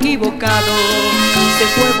amor equivocado se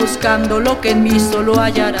fue buscando lo que en mí solo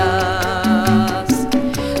hallarás.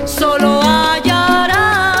 Solo hallarás.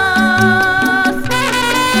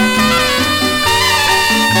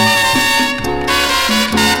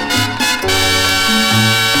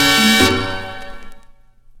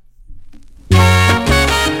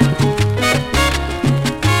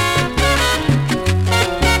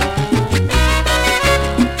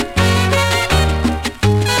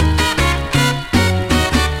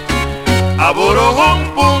 Aborojón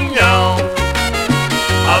puñao,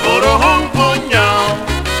 aborojón puñao,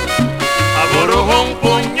 aborojón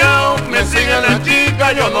puñao, me sigue la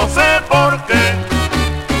chica, yo no sé por qué.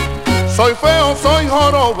 Soy feo, soy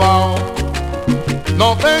jorobao,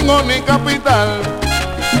 no tengo ni capital,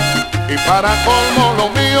 y para colmo lo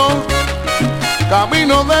mío,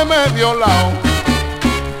 camino de medio lado.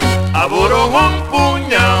 Aborojón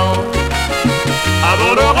puñao,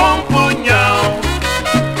 aborojón puñao,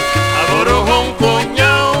 aborojón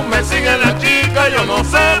puñao, me sigue la chica, yo no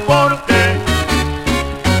sé por qué.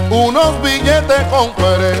 Unos billetes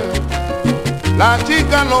compré, las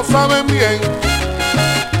chicas lo saben bien,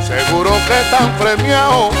 seguro que están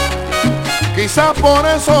premiados, quizás por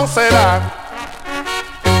eso será.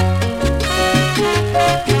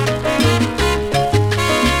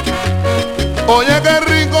 Oye qué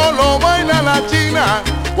rico lo baila la china,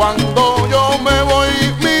 cuando yo me voy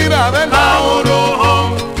mira de lado.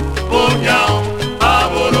 Aborojón puñao,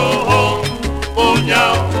 aborojón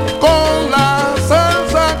puñao, con la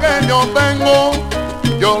salsa que yo tengo,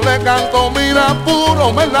 yo le canto mira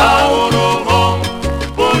puro melao. Aborojón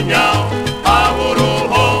puñao,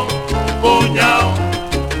 aborojón puñao.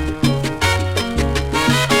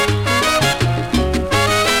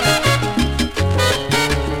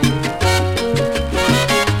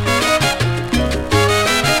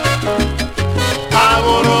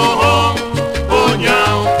 Aborojón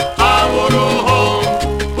puñao, aborojón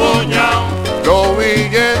puñao. Los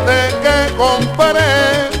billetes que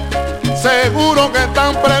compré, seguro que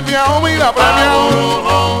están premiados, mira premiados.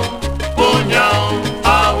 Aborojón puñao,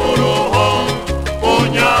 aborojón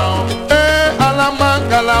puñao. A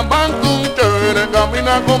la manca un chévere,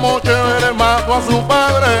 camina como chévere, mató a su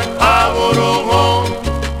padre. Aborojón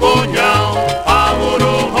puñao,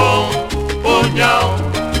 aborojón puñao.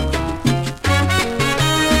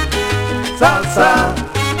 Salsa,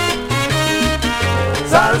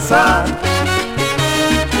 salsa,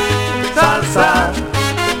 salsa.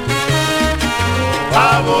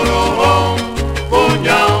 Aborojón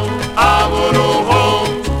puñao, aborojón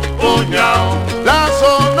puñao. La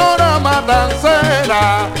sonora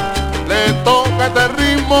matancera le toca este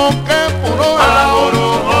ritmo que puro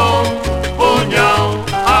aborojón puñao,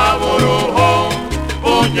 aborojón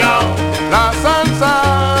puñao. La salsa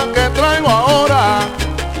que traigo ahora,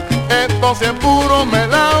 esto sí es puro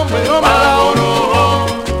melao, melao, melao. Aborojón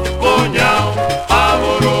puñao,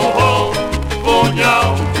 aborojón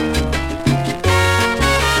puñao.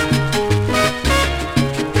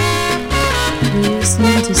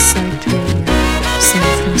 Psych Radio, San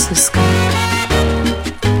Francisco.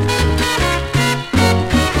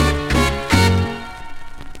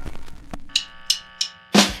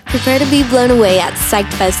 Prepare to be blown away at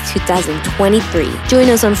PsychFest 2023. Join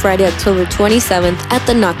us on Friday, October 27th at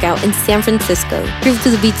The Knockout in San Francisco. Groove to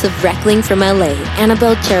the beats of Reckling from LA,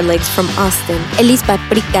 Annabelle Chairlegs from Austin, Elis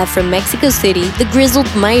Paprika from Mexico City, The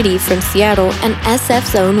Grizzled Mighty from Seattle, and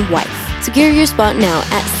SF's own wife. Secure your spot now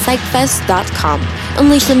at psychfest.com.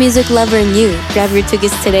 Unleash the music lover in you. Grab your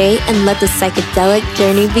tickets today and let the psychedelic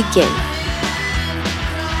journey begin.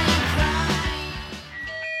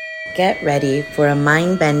 Get ready for a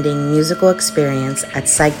mind-bending musical experience at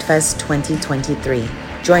PsychFest 2023.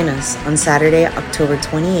 Join us on Saturday, October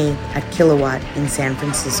 28th at Kilowatt in San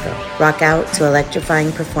Francisco. Rock out to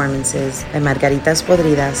electrifying performances by Margaritas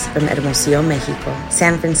Podridas from Hermosillo, Mexico,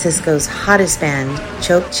 San Francisco's hottest band,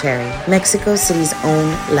 Choke Cherry, Mexico City's own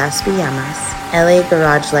Las Pijamas, LA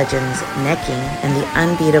garage legends Necking, and the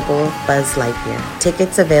unbeatable Buzz Lightyear.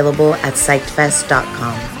 Tickets available at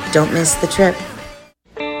psychfest.com. Don't miss the trip.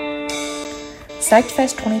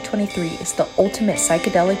 PsychFest 2023 is the ultimate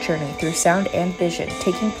psychedelic journey through sound and vision,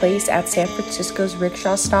 taking place at San Francisco's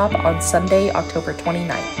Rickshaw Stop on Sunday, October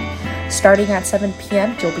 29th. Starting at 7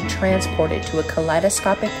 p.m., you'll be transported to a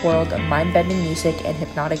kaleidoscopic world of mind-bending music and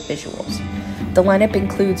hypnotic visuals. The lineup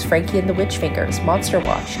includes Frankie and the Witchfingers, Monster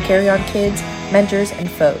Watch, Carry On Kids, Mentors,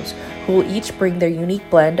 and Foes, who will each bring their unique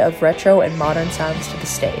blend of retro and modern sounds to the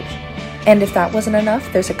stage. And if that wasn't enough,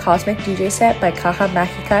 there's a cosmic DJ set by Caja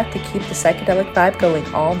Mágica to keep the psychedelic vibe going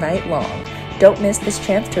all night long. Don't miss this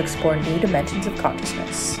chance to explore new dimensions of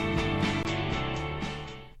consciousness.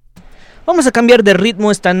 Vamos a cambiar de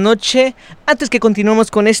ritmo esta noche. Antes que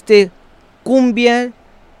continuemos con este cumbia,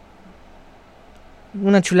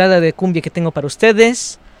 una chulada de cumbia que tengo para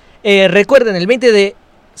ustedes. Recuerden, el 20 de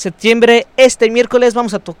septiembre, este miércoles,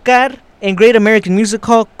 vamos a tocar en Great American Music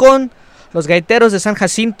Hall con Los Gaiteros de San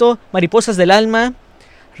Jacinto, Mariposas del Alma,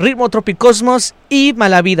 Ritmo Tropicosmos y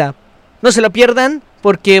Mala Vida. No se lo pierdan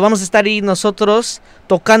porque vamos a estar ahí nosotros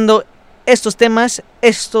tocando estos temas,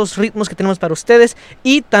 estos ritmos que tenemos para ustedes.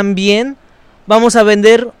 Y también vamos a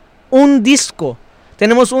vender un disco.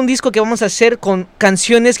 Tenemos un disco que vamos a hacer con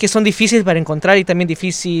canciones que son difíciles para encontrar y también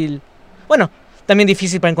difícil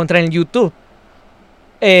para encontrar en YouTube.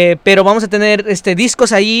 Pero vamos a tener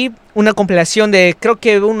discos ahí, una compilación de creo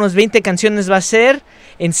que unos 20 canciones va a ser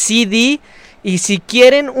en CD. Y si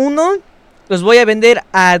quieren uno, los voy a vender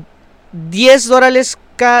a $10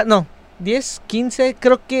 no, 10, 15,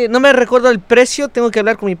 creo que, no me recuerdo el precio, tengo que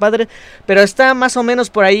hablar con mi padre, pero está más o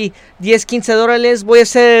menos por ahí, $10, $15. Voy a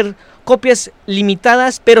hacer copias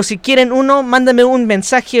limitadas, pero si quieren uno, mándame un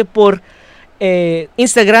mensaje por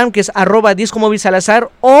Instagram, que es @Discomovil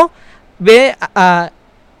Salazar, o ve a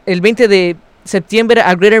el 20 de septiembre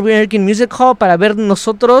a Great American Music Hall para ver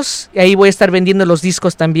nosotros, y ahí voy a estar vendiendo los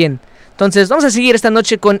discos también. Entonces vamos a seguir esta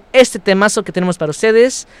noche con este temazo que tenemos para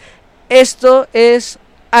ustedes. Esto es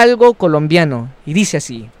algo colombiano y dice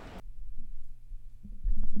así.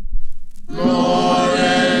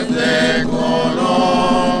 Flores de Colombia.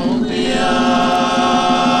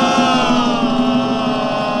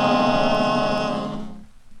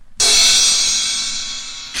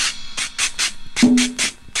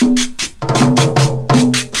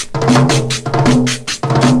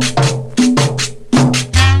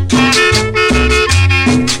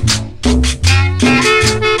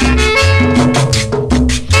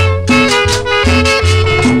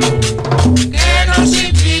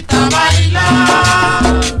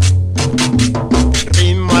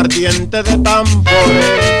 De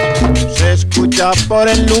tambores se escucha por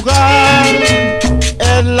el lugar,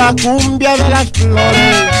 es la cumbia de las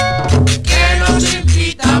flores que nos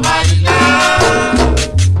invita a bailar.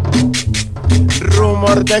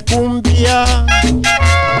 Rumor de cumbia,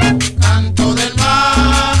 canto del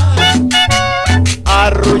mar,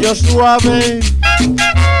 arrullo suave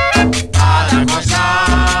para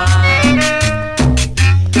gozar.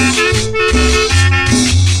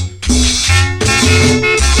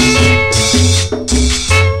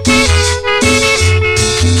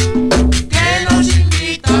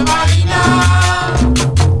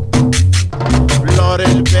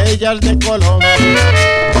 De Colombia,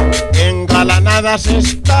 engalanadas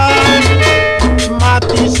están,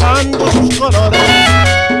 matizando sus colores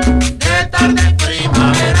de tarde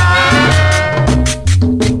primaveral.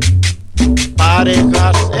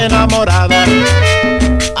 Parejas enamoradas,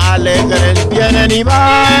 alegres vienen y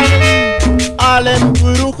van al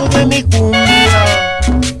embrujo de mi cumbia.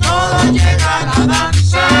 Todos llegan a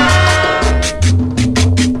danzar.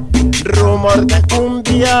 Rumor de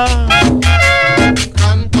cumbia,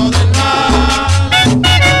 canto del mar,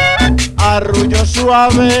 arrullo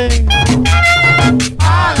suave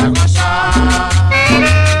para gozar.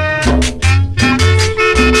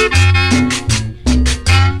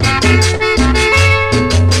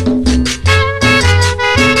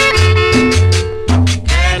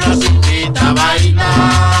 Que nos invita a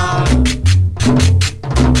bailar.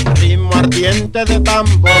 Ritmo ardiente de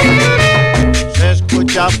tambor se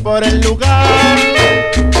escucha por el lugar.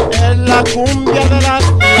 Es la cumbia de las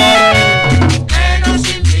flores que nos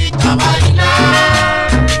invita a bailar.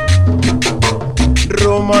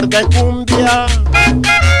 Rumor de cumbia,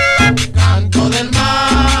 canto del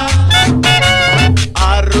mar,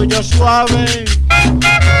 arrullo suave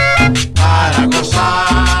para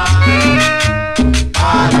gozar,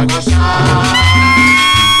 para gozar.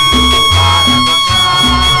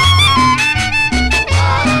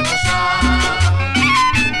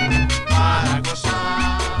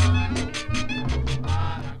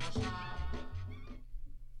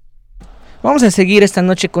 Vamos a seguir esta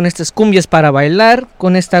noche con estas cumbias para bailar,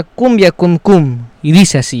 con esta cumbia cum cum, y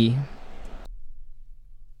dice así.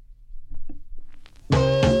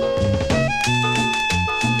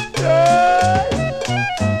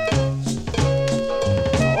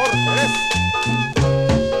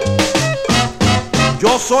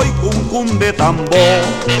 Yo soy cum cum de tambor,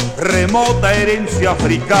 remota herencia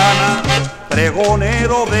africana,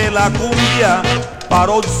 pregonero de la cumbia,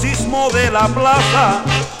 paroxismo de la plaza,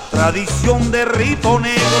 tradición de rito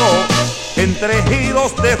negro, entre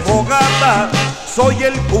giros de fogata, soy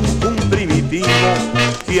el cum cum primitivo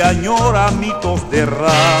que añora mitos de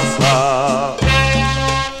raza.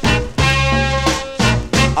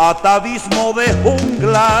 Atavismo de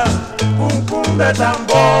jungla, cum cum de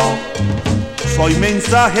tambor, soy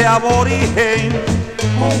mensaje aborigen,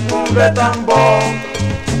 cum cum de tambor,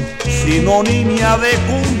 sinonimia de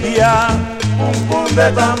cumbia, cum cum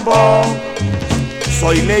de tambor.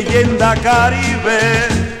 Soy leyenda caribe,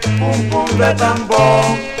 cum cum de tambor.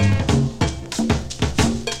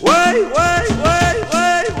 Wey, wey, wey,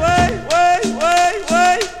 wey, wey, wey, wey,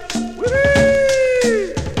 wey.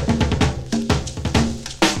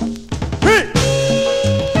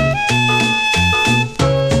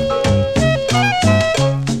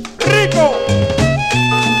 Rico,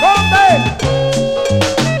 ¿dónde?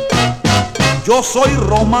 Yo soy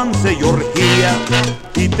romance y orgía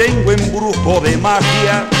y tengo embrujo de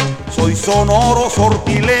magia, soy sonoro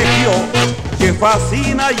sortilegio que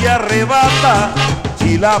fascina y arrebata,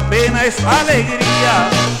 y la pena es alegría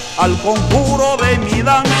al conjuro de mi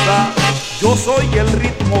danza. Yo soy el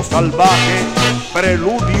ritmo salvaje,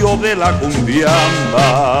 preludio de la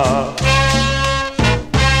cumbiamba.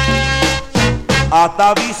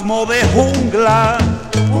 Atavismo de jungla,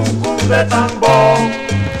 cum cum de tambor,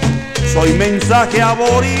 soy mensaje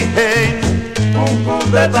aborigen, cum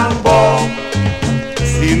cum de tambor,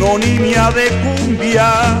 sinonimia de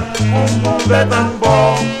cumbia, cum cum de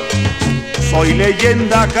tambor, soy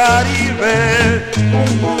leyenda caribe,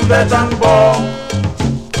 cum cum de tambor.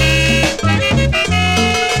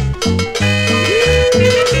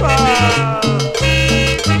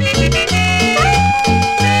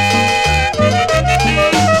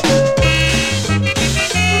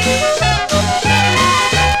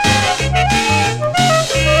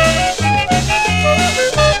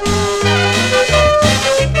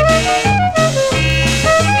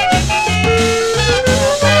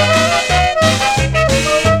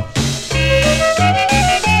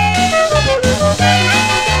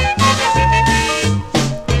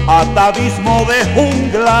 Atavismo de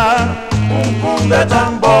jungla, cum cum de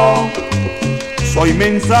tambor, soy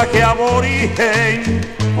mensaje aborigen,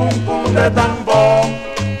 cum cum de tambor,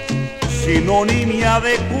 sinonimia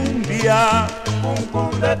de cumbia, cum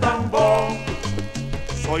cum de tambor,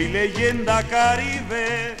 soy leyenda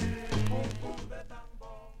caribe.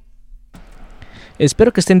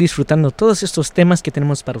 Espero que estén disfrutando todos estos temas que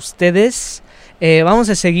tenemos para ustedes. Vamos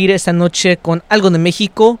a seguir esta noche con algo de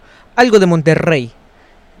México, algo de Monterrey.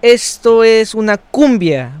 Esto es una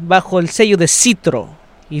cumbia bajo el sello de Citro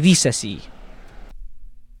y dice así.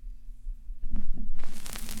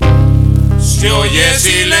 Se oye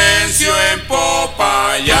silencio en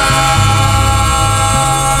Popayán.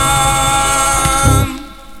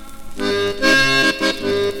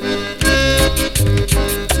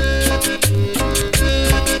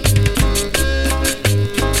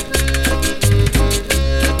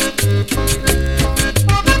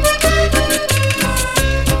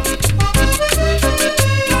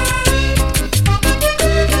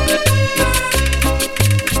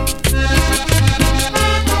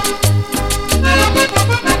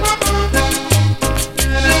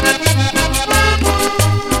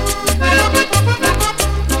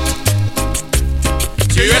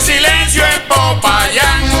 silencio en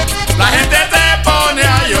Popayán, la gente se pone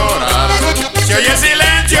a llorar. Se oye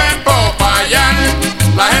silencio en Popayán,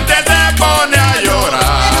 la gente se pone a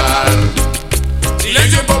llorar.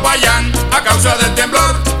 Silencio en Popayán a causa del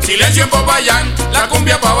temblor. Silencio en Popayán, la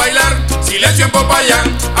cumbia pa' bailar. Silencio en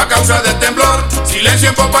Popayán a causa del temblor. Silencio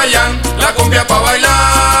en Popayán, la cumbia pa'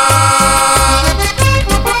 bailar.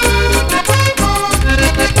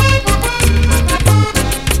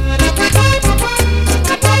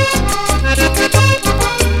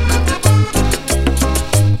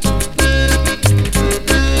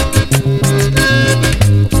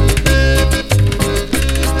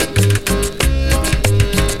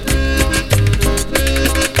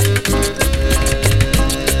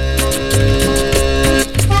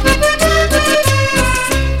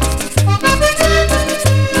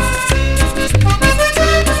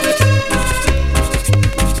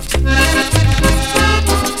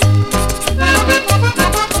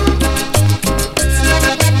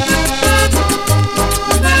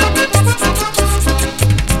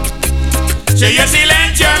 Si oye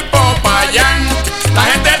silencio en Popayán, la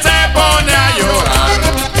gente se pone a llorar.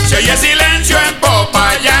 Si oye silencio en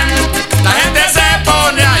Popayán, la gente se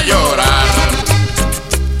pone a llorar.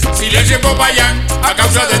 Silencio en Popayán a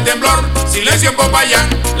causa del temblor. Silencio en Popayán,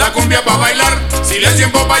 la cumbia pa' bailar. Silencio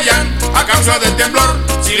en Popayán a causa del temblor.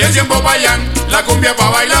 Silencio en Popayán, la cumbia pa'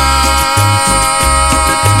 bailar.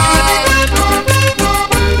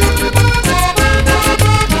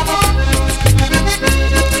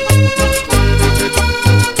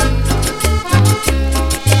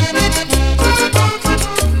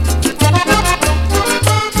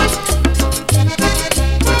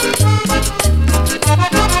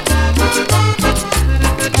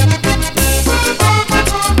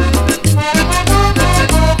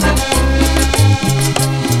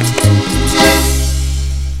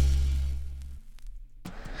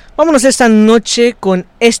 Vámonos esta noche con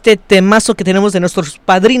este temazo que tenemos de nuestros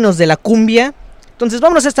padrinos de la cumbia. Entonces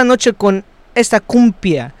vámonos esta noche con esta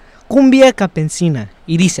cumbia campesina.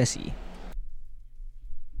 Y dice así.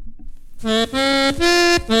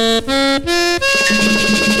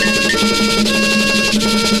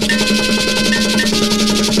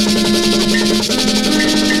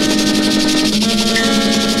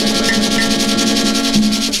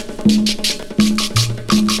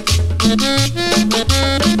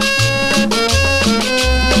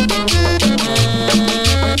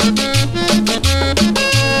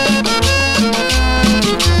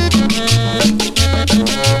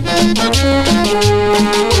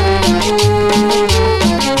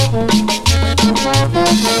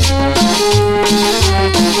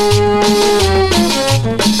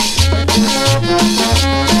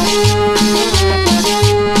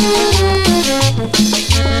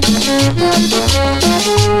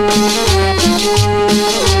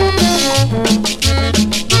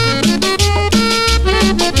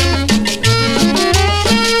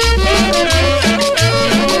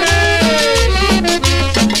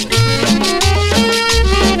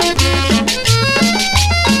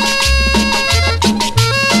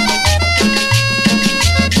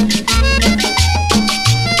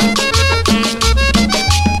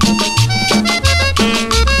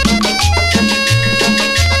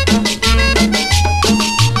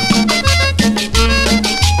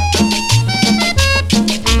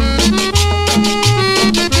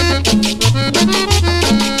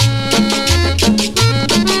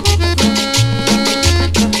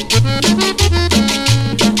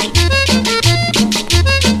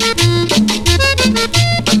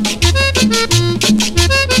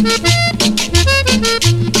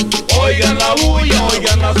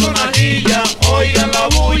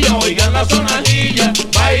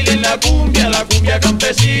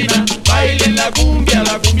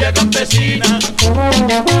 campesina.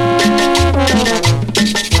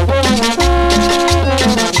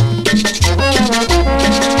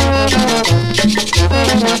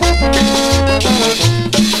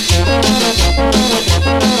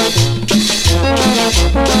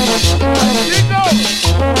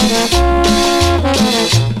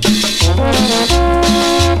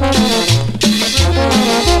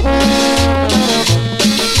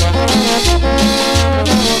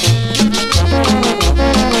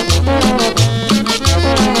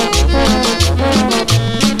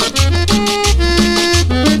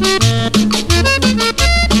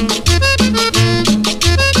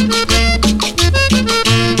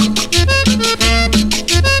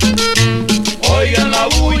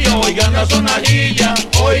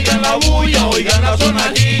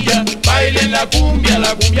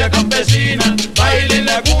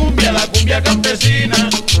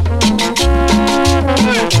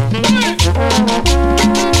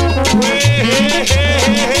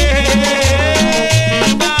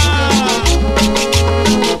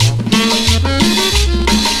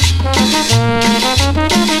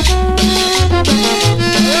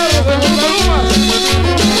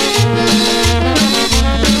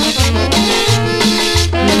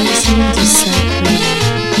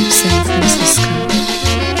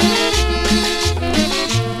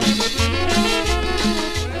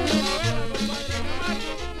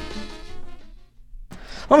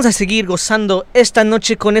 Vamos a seguir gozando esta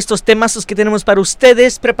noche con estos temazos que tenemos para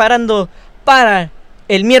ustedes, preparando para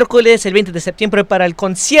el miércoles, el 20 de septiembre, para el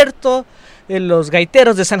concierto de los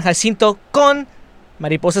gaiteros de San Jacinto con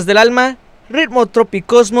Mariposas del Alma, Ritmo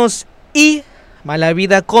Tropicosmos y Mala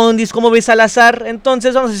Vida con Discomovil Salazar.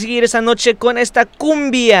 Entonces vamos a seguir esa noche con esta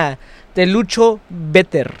cumbia de Lucho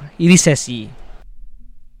Vetter. Y dice así.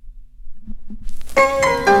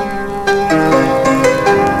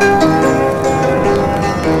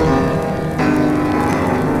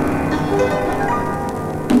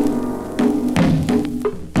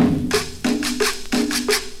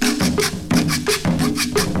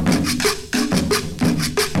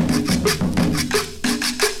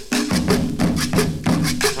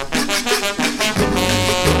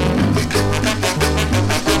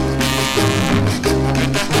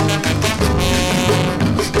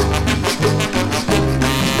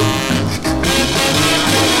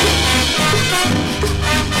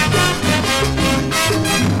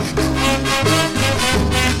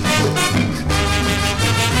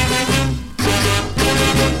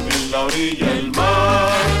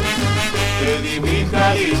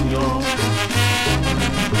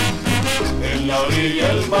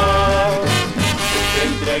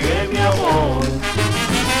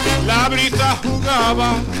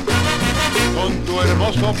 Con tu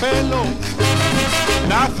hermoso pelo,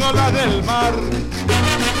 las olas del mar,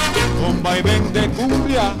 con vaivén de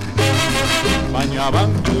cumbia,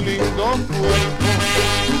 bañaban tu lindo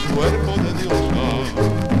cuerpo de diosa.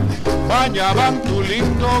 Bañaban tu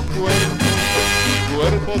lindo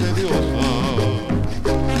cuerpo de diosa.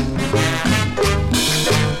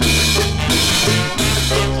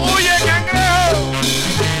 ¡Oye, cangrejo!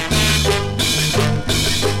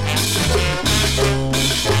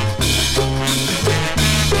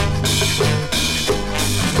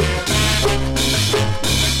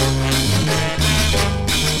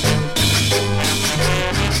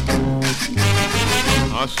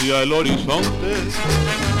 Hacia el horizonte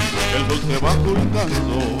el sol se va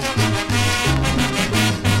ocultando,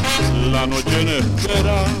 la noche en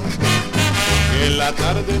espera que la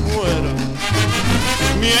tarde muera,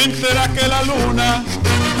 mientras que la luna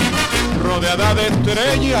rodeada de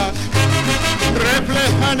estrellas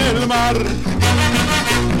refleja en el mar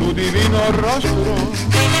tu divino rostro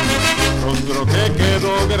que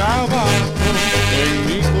quedó grabado en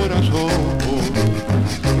mi corazón.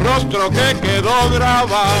 Rostro que quedó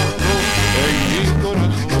grabado en mi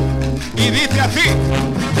corazón. Y dice así.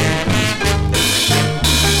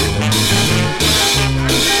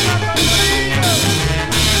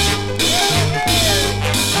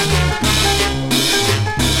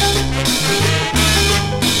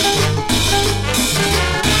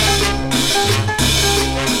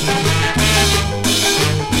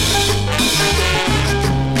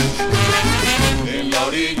 En la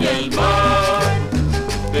orilla del mar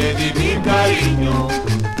te di mi cariño,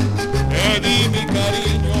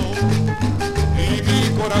 y mi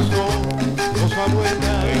corazón, cosa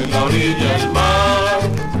buena. En la orilla del mar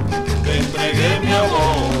te entregué mi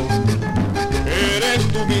amor, eres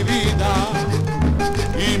tú mi vida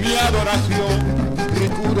y mi adoración,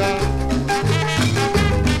 ricura.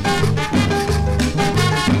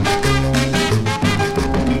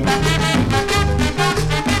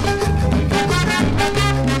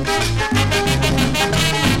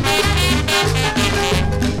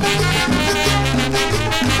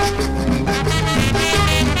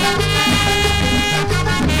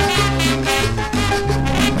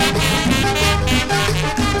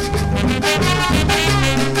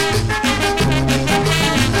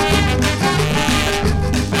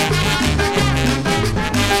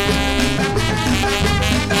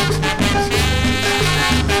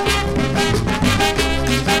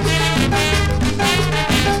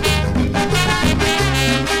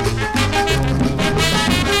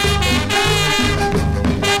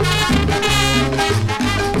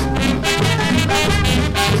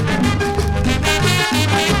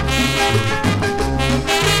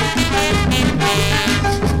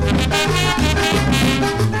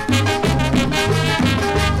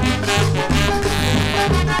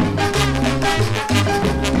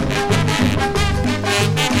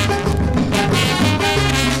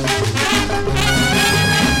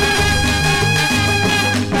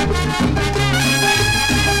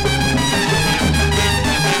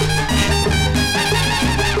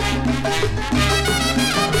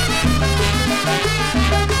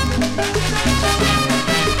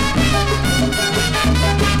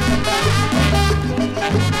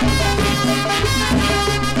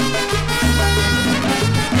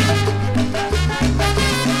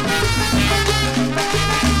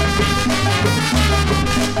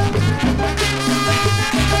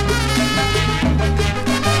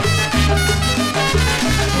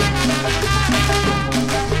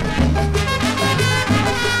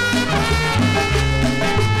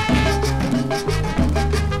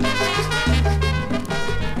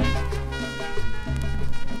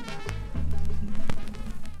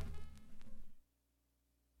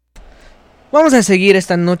 Vamos a seguir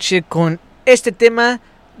esta noche con este tema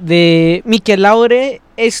de Mikel Laure.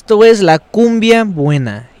 Esto es la cumbia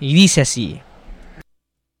buena y dice así.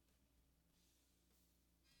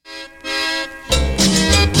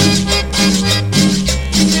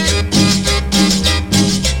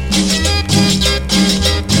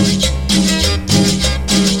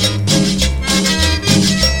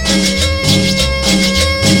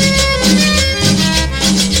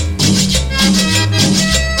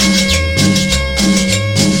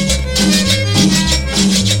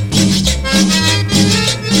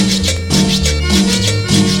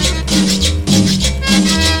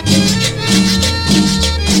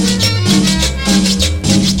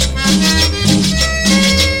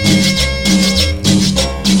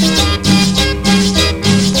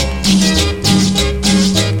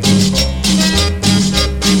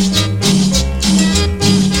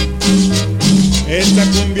 Esta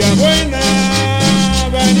cumbia buena,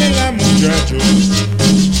 bailenla muchachos.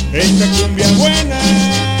 Esta cumbia buena,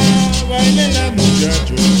 bailenla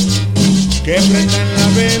muchachos. Que prendan la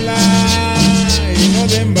vela y no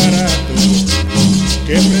den barato.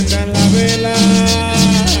 Que prendan la vela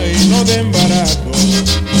y no den barato.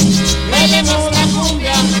 Bailemos la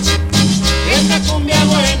cumbia, esta cumbia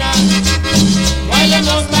buena.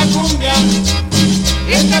 Bailemos la cumbia,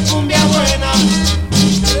 esta cumbia buena.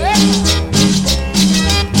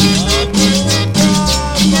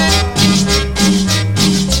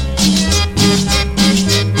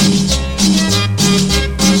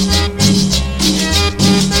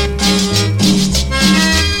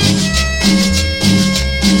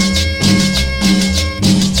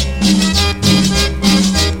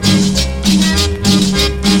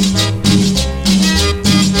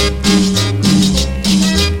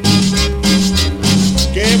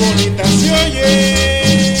 Qué bonita se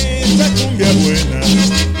oye esta cumbia buena.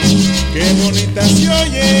 Qué bonita se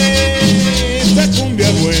oye esta cumbia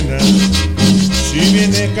buena. Si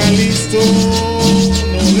viene Calisto,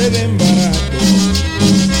 no le den barato.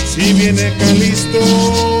 Si viene Calisto,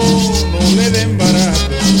 no le den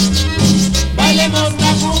barato. Bailemos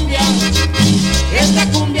la cumbia, esta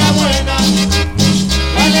cumbia buena.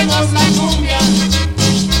 Bailemos la cumbia,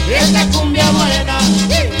 esta cumbia buena.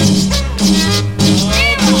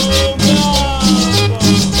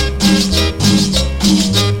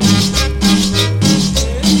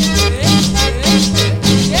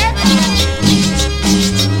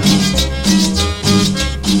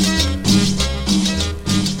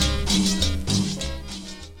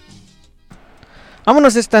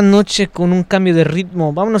 Vámonos esta noche con un cambio de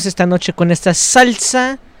ritmo. Vámonos esta noche con esta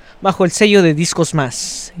salsa bajo el sello de Discos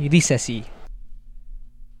Más. Y dice así.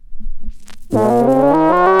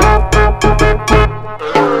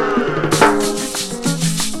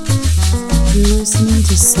 You're listening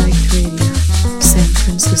to Psych Radio, San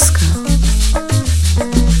Francisco.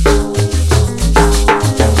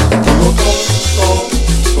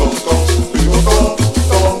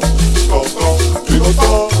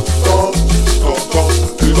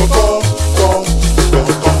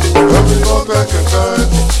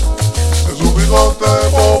 Es un bigote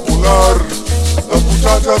popular. Las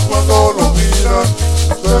muchachas cuando lo miran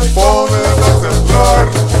se ponen a temblar.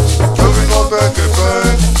 El bigote que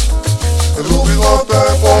ven es un bigote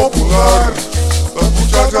popular. Las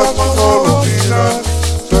muchachas cuando lo miran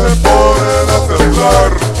se ponen a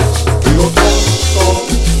temblar. Bigotón, tom,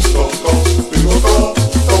 tom, tom, bigotón,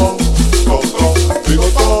 tom, tom, tom,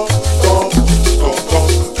 bigotón, tom, tom, tom,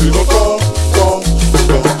 bigotón, tom,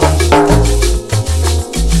 tom, tom.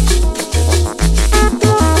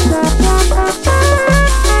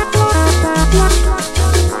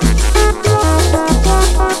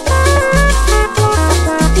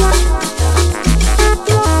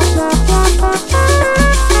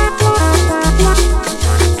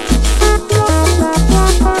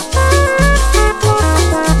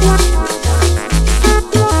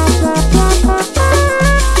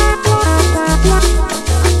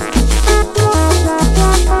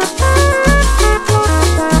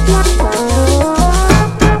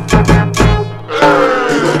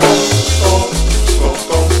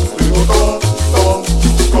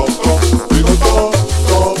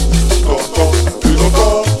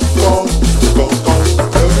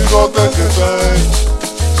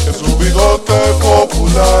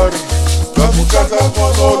 Las muchachas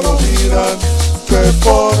cuando lo miran se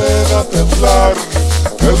ponen a temblar.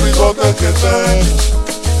 El bigote que ten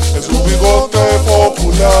es un bigote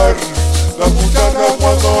popular. Las muchachas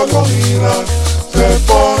cuando lo miran se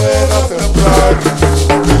ponen a temblar.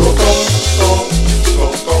 Bigotón, tom,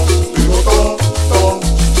 tom, tom, bigotón, tom,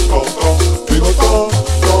 tom, tom, bigotón,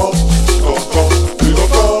 tom, tom, tom,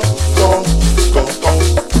 bigotón, tom, tom, tom.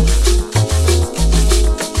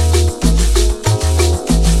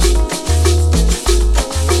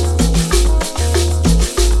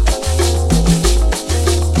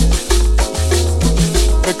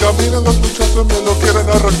 Miren los muchachos me lo quieren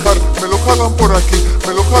arrancar, me lo jalan por aquí,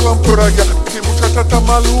 me lo jalan por allá. Que muchacha tan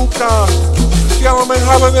maluca, ya no me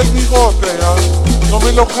jalan el bigote, ¿ah? No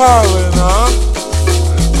me lo jalen, ¿ah?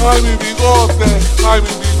 Ay, mi bigote, ay, mi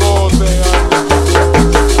bigote, ay.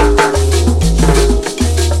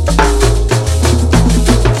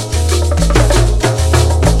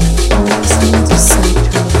 Listening to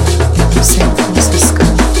Psych Radio, San Francisco.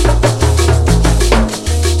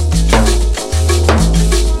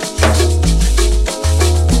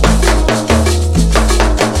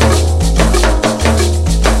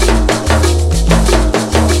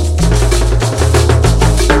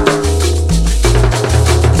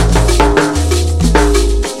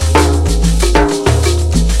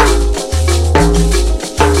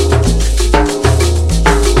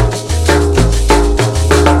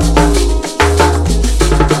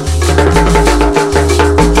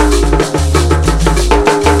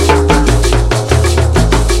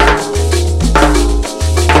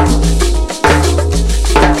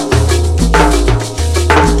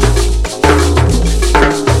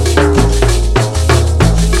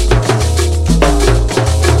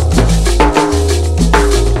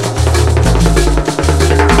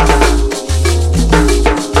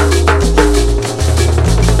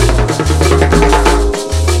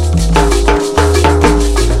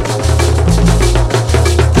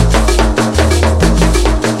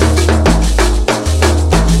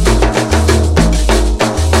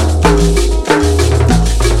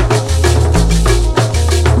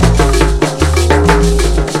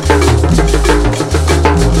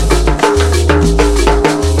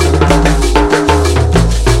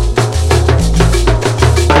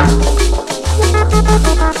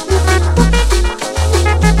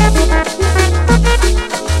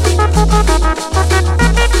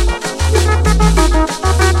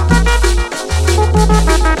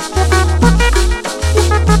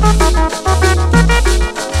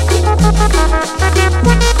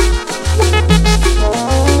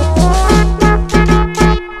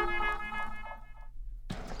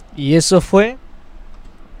 Y eso fue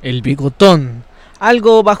El Bigotón,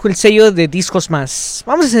 algo bajo el sello de Discos Más.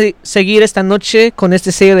 Vamos a seguir esta noche con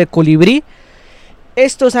este sello de Colibrí.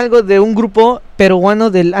 Esto es algo de un grupo peruano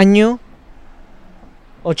del año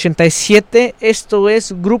 87. Esto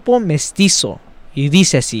es Grupo Mestizo y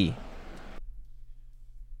dice así.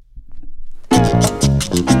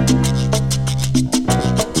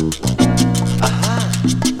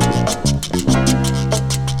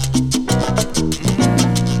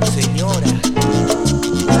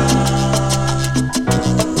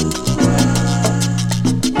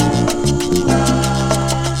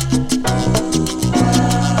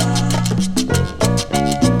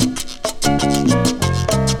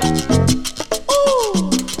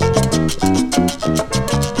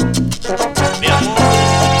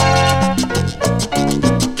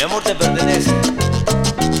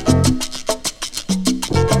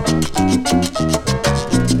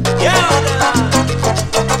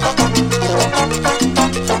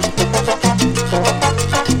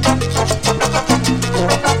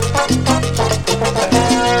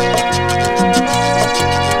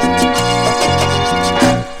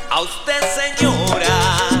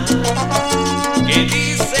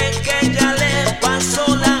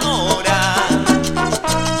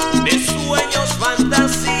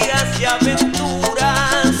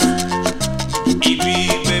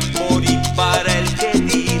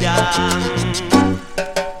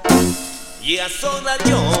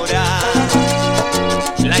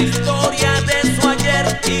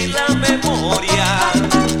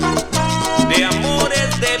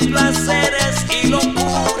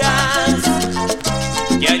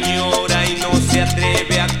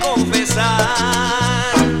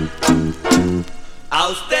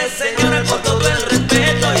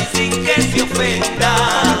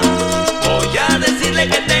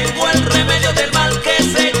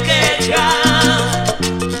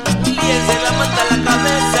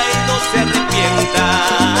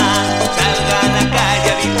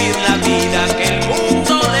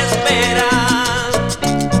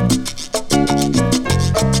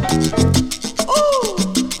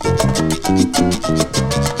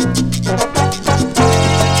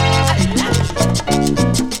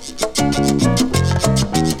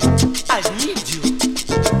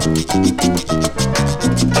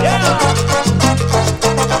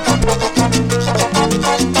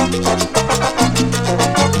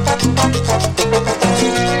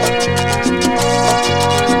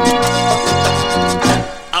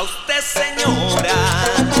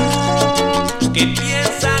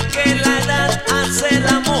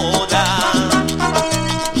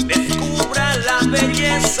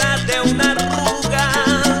 Belleza de una arruga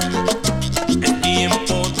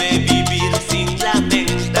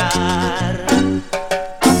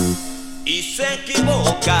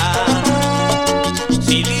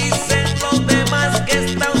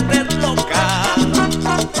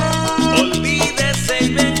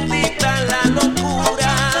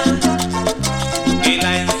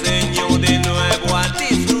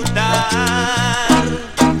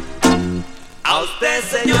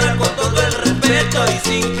y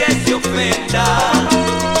sin que se ofenda,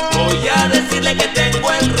 voy a decirle que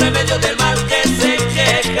tengo el remedio del mal que se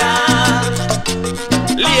queja.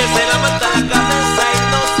 Líese la manta a la cabeza y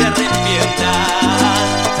no se arrepienta.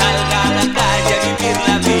 Salga a la calle a vivir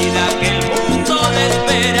la vida que el mundo le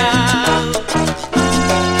espera.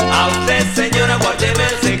 A usted, señora, guárdeme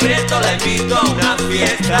el secreto, la invito a una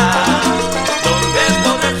fiesta donde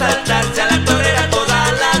podrá saltarse a la torera todas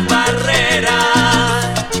las barreras.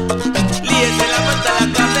 Líese la manta a la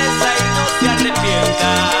cabeza y no se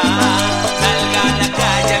arrepienta. Salga a la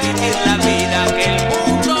calle a vivir la vida que el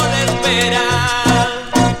mundo le espera.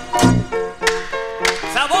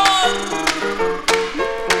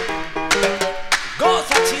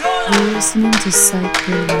 You're listening to Psych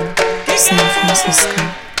Radio, San Francisco.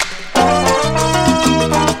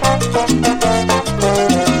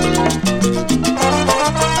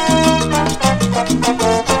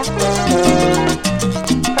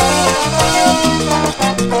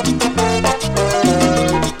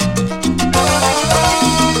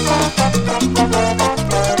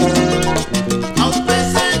 A usted,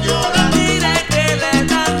 señora, mire que la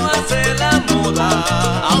edad no hace la moda.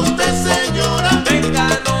 A usted, señora, venga,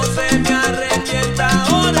 no se me arrepienta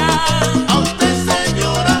ahora. A usted,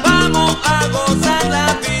 señora, vamos a gozar la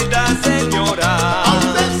vida, señora. A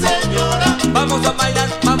usted, señora, vamos a bailar,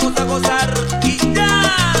 vamos a gozar y ya.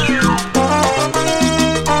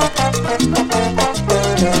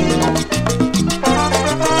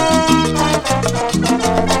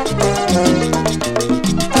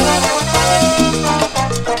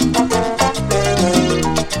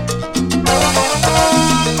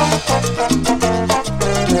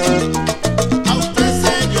 A usted,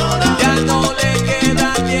 señora, ya no le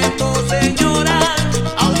queda tiempo, señora.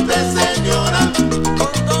 A usted, señora,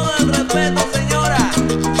 con todo el respeto, señora.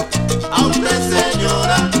 A usted,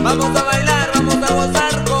 señora, vamos a bailar, vamos a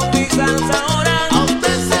gozar con mi salsa ahora. A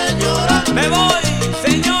usted, señora, me voy,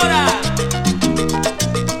 señora.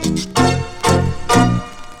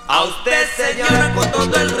 A usted, señora, con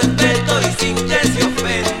todo el respeto y sin que se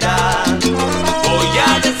ofenda, voy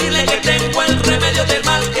a decirle que tengo el remedio del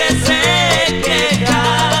mal que se queja.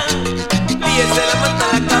 Líese la manta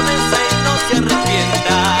a la cabeza y no se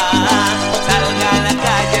arrepienta. Salga a la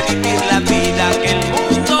calle a vivir la vida que el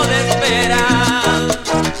mundo le espera.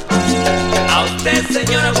 A usted,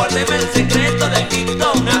 señora, guárdeme el secreto, le invito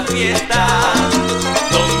a una fiesta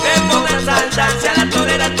donde podrán saltarse a la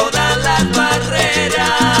torera todas las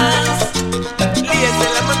barreras. Líese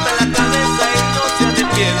la manta a la cabeza y no se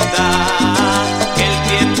arrepienta, que el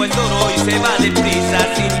tiempo es oro y se va deprisa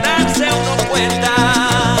sin darse uno cuenta.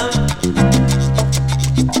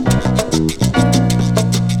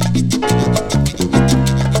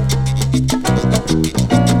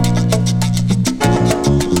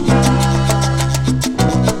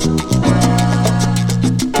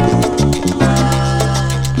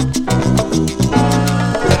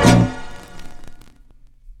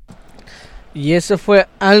 Y eso fue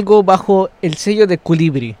algo bajo el sello de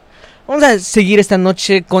Colibri. Vamos a seguir esta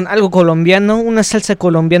noche con algo colombiano, una salsa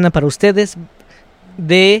colombiana para ustedes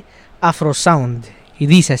de Afro Sound. Y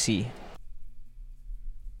dice así.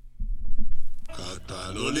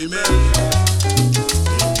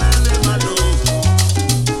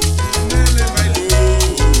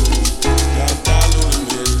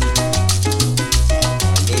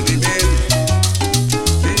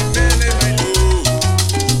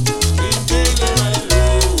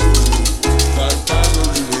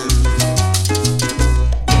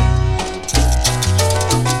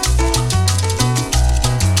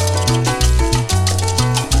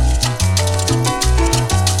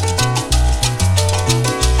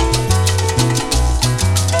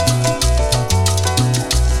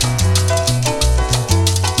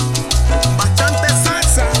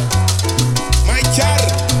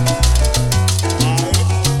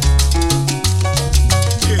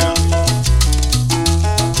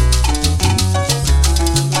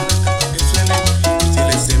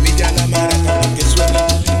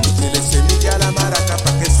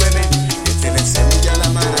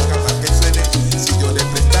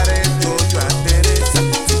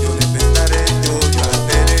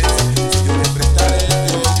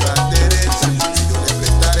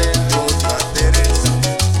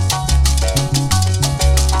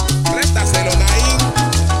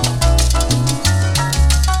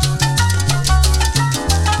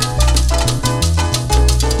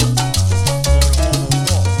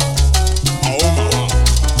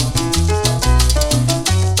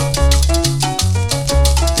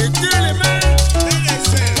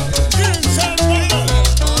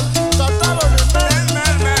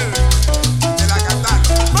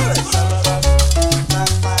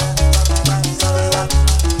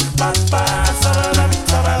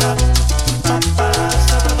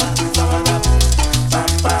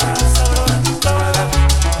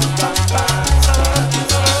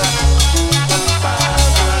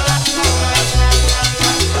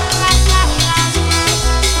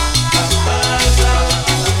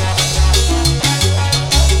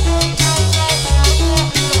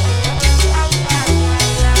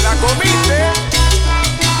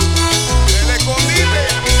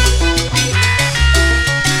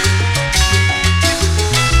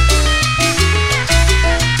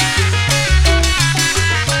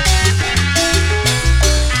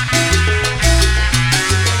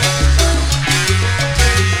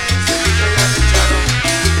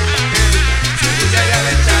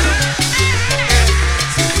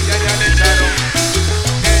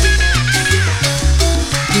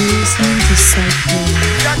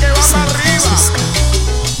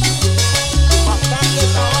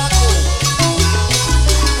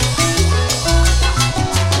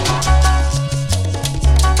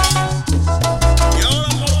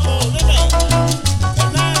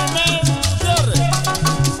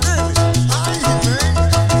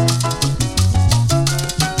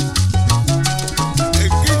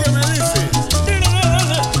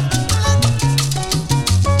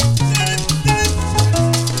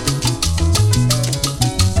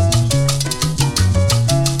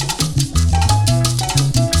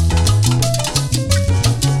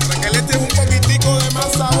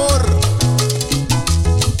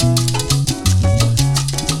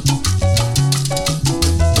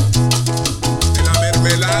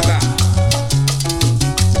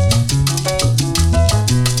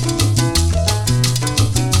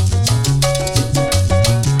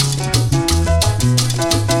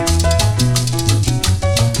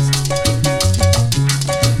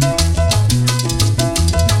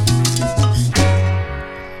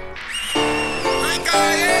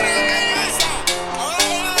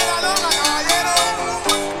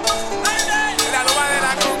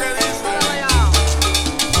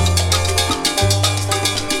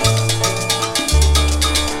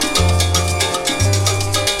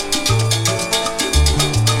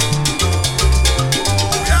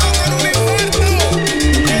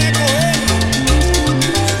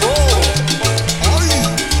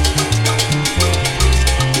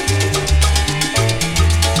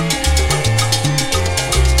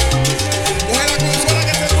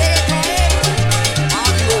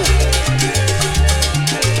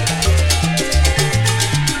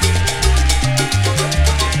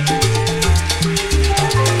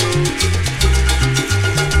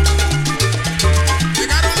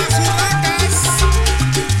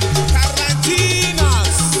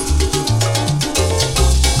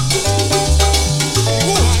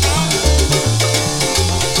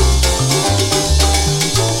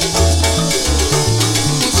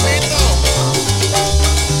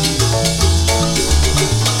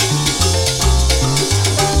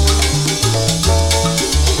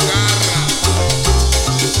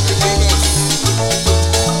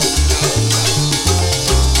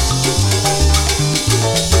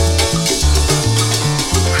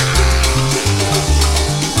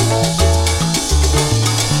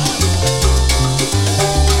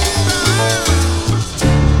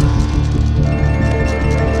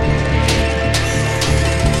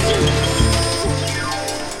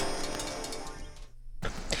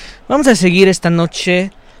 Vamos a seguir esta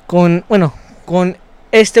noche con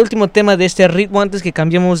este último tema de este ritmo antes que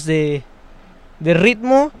cambiemos de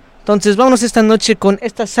ritmo. Entonces vámonos esta noche con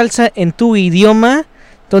esta salsa en tu idioma.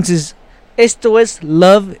 Entonces esto es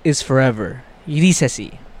Love is Forever y dice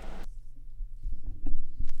así.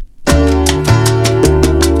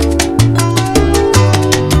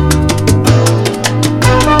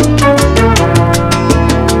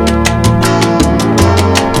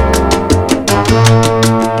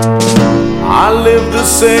 I live the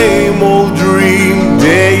same old dream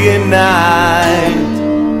day and night.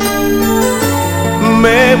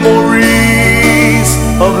 Memories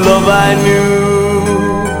of love I knew.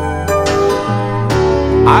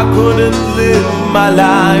 I couldn't live my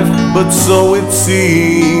life, but so it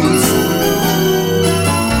seems.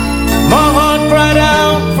 My heart cried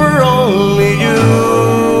out for only you.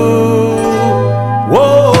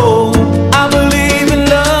 Whoa, I believe in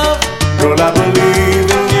love, girl, I believe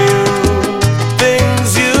in you.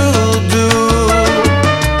 Things you do,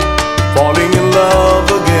 falling in love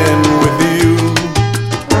again with you.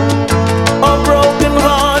 A broken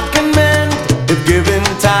heart can mend if given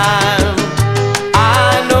time.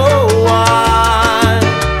 I know why.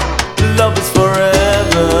 Love is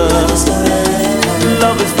forever.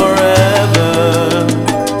 Love is forever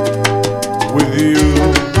with you.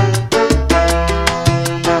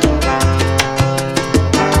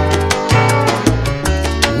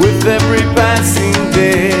 With every passing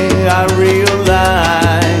day I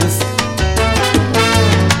realize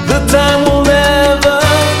the time will never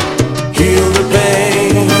heal the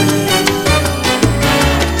pain.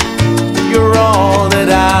 You're all that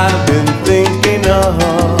I've been thinking of,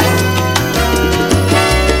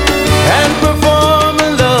 and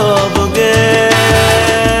performing love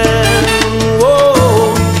again.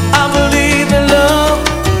 Whoa, I believe in love,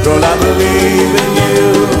 girl, I believe in you.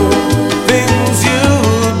 Things you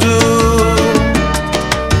do,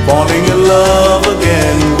 falling in love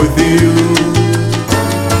again with you.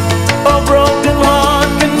 A broken heart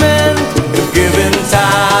can mend if given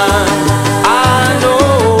time. I know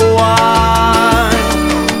why.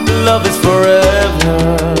 Love is forever.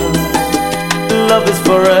 Love is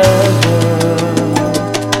forever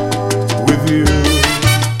with you.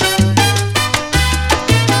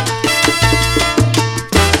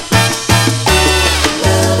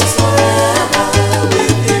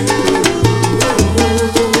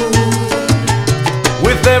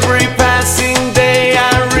 With every passing day I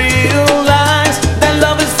realize that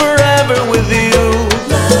love is forever with you.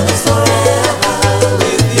 Love is forever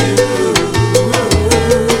with you.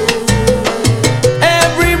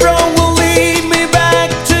 Every road will lead me back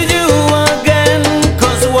to you again,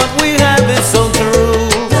 'cause what we have is so true.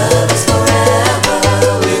 Love is forever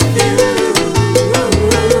with you.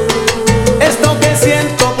 Esto que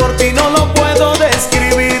siento por ti no lo puedo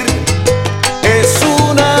describir. Es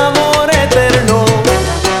un amor eterno.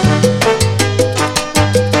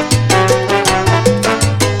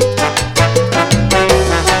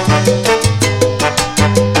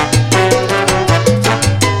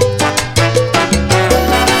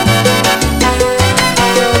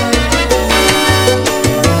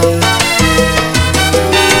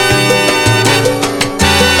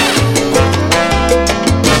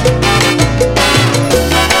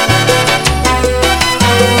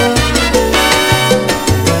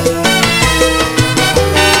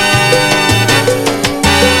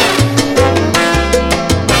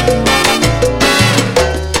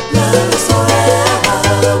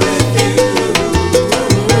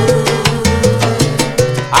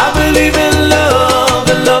 I believe in love,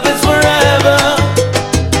 and love is forever.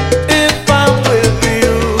 If I'm with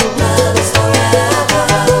you, love is forever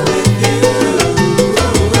with you.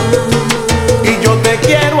 Y yo te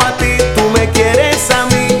quiero a ti, tú me quieres a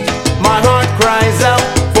mí. My heart cries out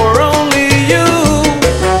for only you.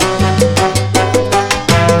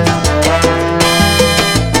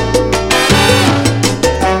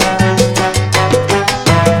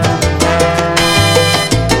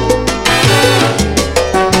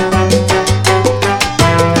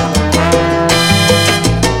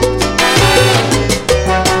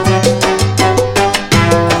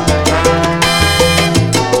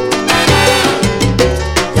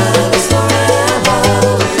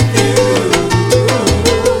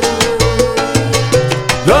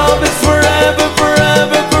 Love is forever,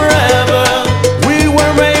 forever, forever. We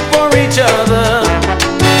were made for each other.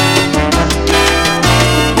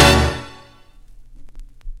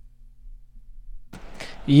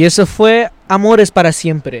 Y eso fue Amores para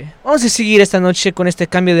Siempre. Vamos a seguir esta noche con este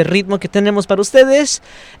cambio de ritmo que tenemos para ustedes.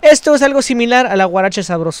 Esto es algo similar a la guaracha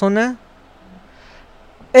sabrosona.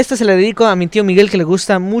 Esta se la dedico a mi tío Miguel, que le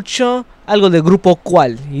gusta mucho algo del grupo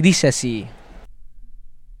Cual, y dice así.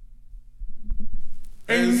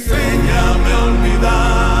 Enséñame a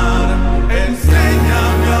olvidar,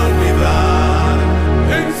 enséñame a olvidar,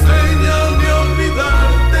 enséñame a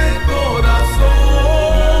olvidarte,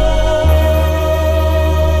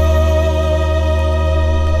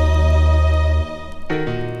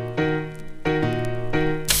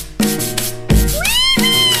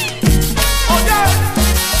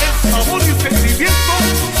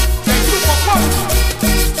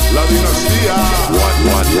 La dinastía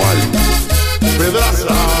Gual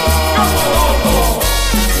Pedraza.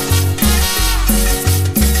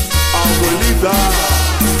 Abuelita,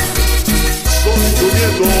 soy tu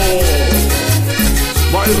nieto.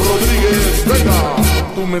 May Rodríguez, venga.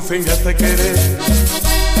 Tú me enseñaste a querer,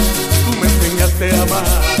 tú me enseñaste a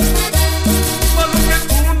amar, mas lo que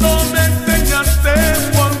tú no me enseñaste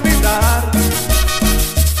fue a olvidar.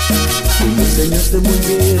 Tú me enseñaste muy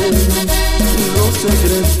bien los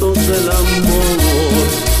secretos del amor,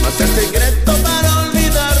 mas el secreto para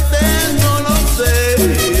olvidarte no lo sé.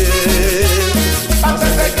 Mas el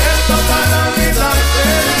secreto para olvidarte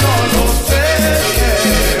no lo sé.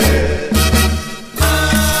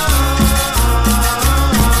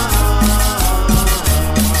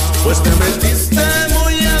 Pues te metiste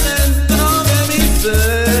muy adentro de mi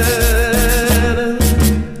ser.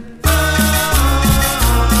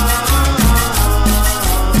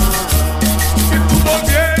 Si tú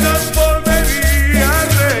volvieras, volvería a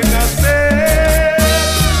renacer.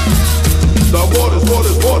 Tambores,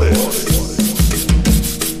 bores, bores.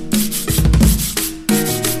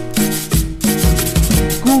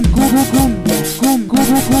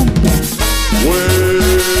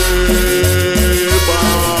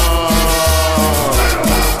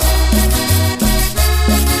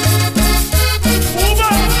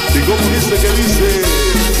 ¿Y cómo dice que dice?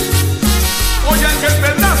 Oye, Ángel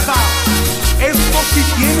Pedraza, esto sí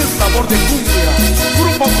tiene sabor de cumbia.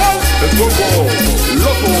 Grupo Cual, el grupo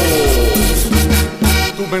loco.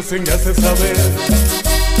 tú me enseñaste a saber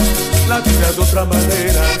la vida de otra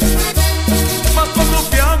manera. Mas cuando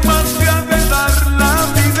te amas te ha de dar la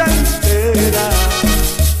vida entera.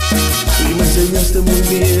 Y me enseñaste muy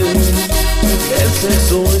bien que el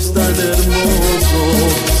sexo es tan hermoso.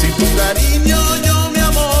 Sin tu cariño yo, mi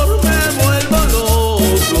amor, me vuelvo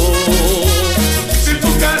loco. Sin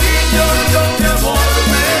tu cariño yo, mi amor,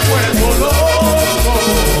 me vuelvo loco.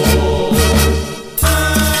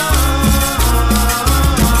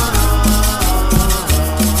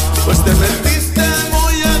 Pues te metiste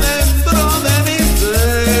muy adentro de mi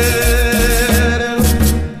ser.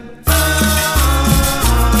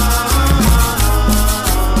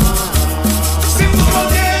 Si tú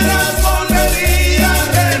volvieras, volvería a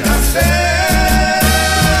renacer.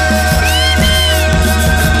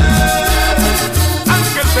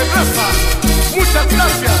 Ángel Pedraza, muchas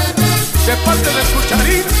gracias. De parte del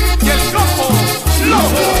Cucharín y el Campo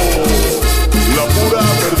Loco. La pura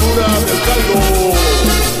verdura del caldo.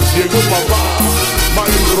 Llegó papá,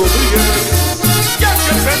 May Rodríguez. Y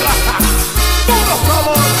Ángel Pedraza, puro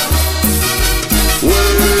sabor.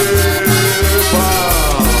 ¡Huepa!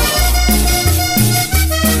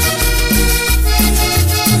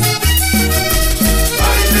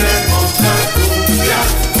 Bailemos la cumbia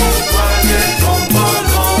con Juan y el Combo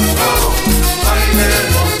Loco.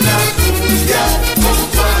 Bailemos la cumbia con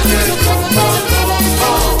Juan y el Combo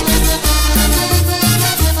Loco.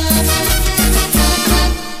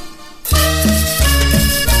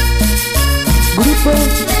 Grupo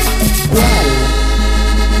Cual.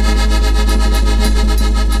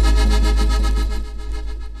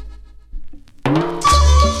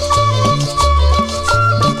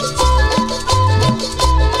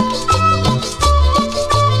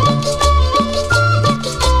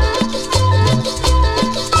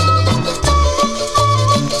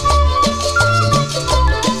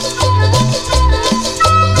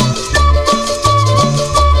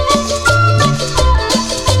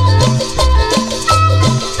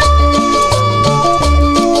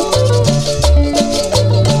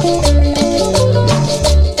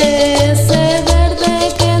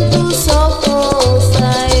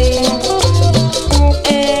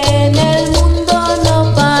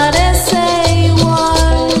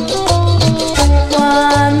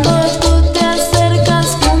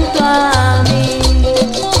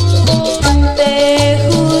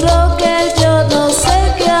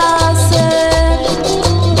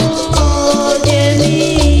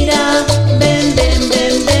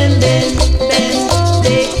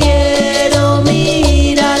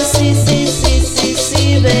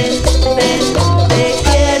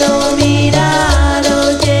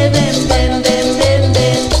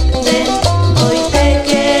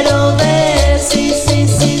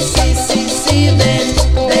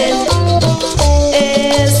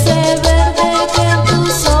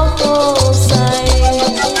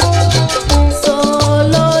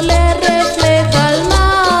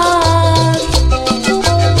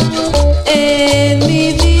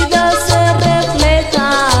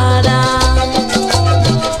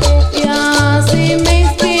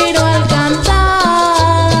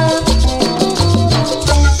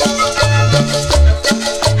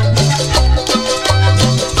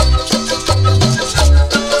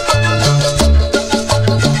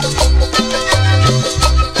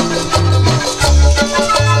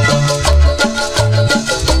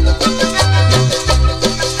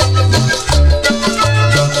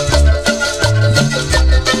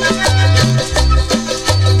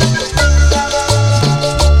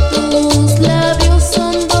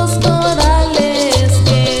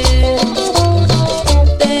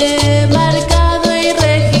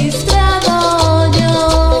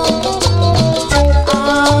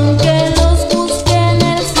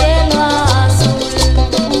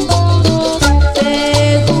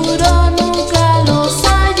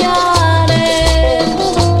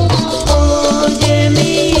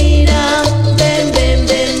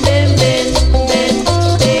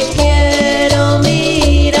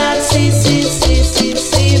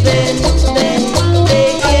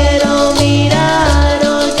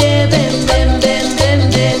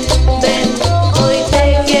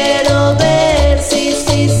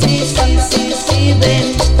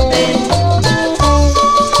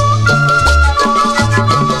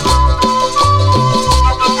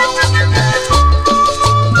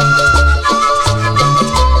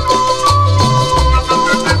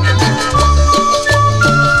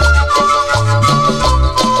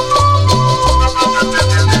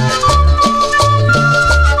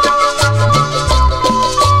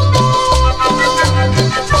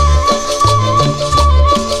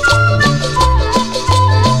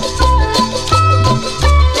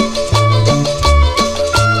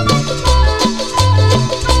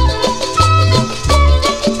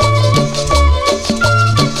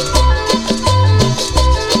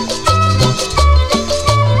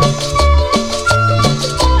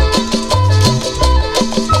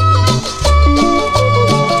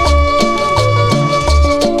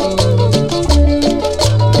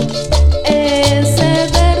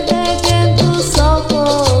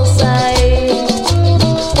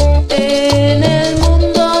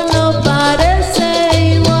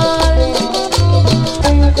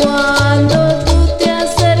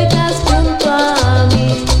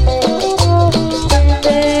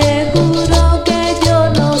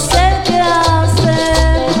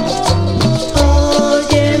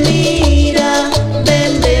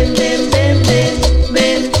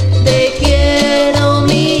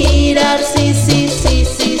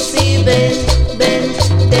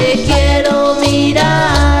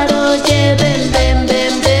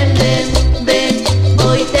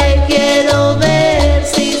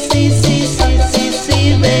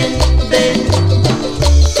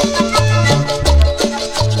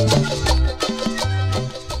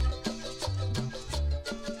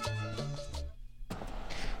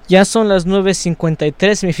 Ya son las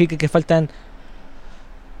 9:53, significa que faltan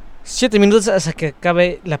 7 minutos hasta que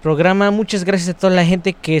acabe la programa. Muchas gracias a toda la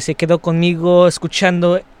gente que se quedó conmigo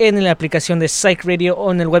escuchando en la aplicación de Psych Radio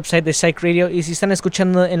o en el website de Psych Radio. Y si están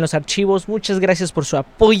escuchando en los archivos, muchas gracias por su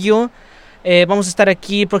apoyo. Vamos a estar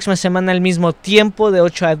aquí próxima semana al mismo tiempo, de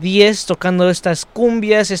 8 a 10, tocando estas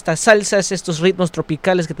cumbias, estas salsas, estos ritmos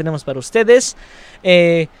tropicales que tenemos para ustedes.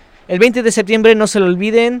 El 20 de septiembre, no se lo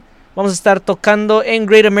olviden, vamos a estar tocando en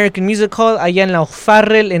Great American Music Hall, allá en la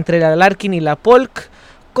O'Farrell, entre la Larkin y la Polk,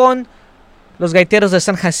 con los gaiteros de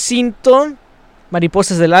San Jacinto,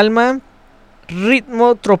 Mariposas del Alma,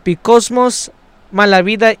 Ritmo, Tropicosmos, Mala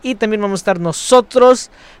Vida, y también vamos a estar nosotros.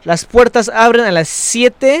 Las puertas abren a las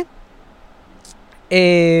 7.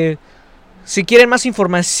 Si quieren más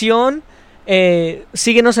información,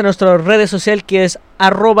 síguenos en nuestra redes sociales, que es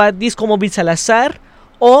 @Discomovil Salazar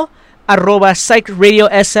o @Psych Radio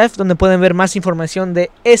SF, donde pueden ver más información de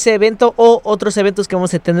ese evento o otros eventos que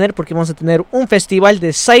vamos a tener, porque vamos a tener un festival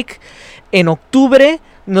de Psych en octubre.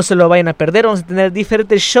 No se lo vayan a perder. Vamos a tener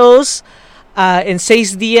diferentes shows en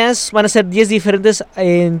 6 días. Van a ser 10 diferentes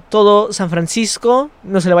en todo San Francisco.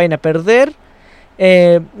 No se lo vayan a perder.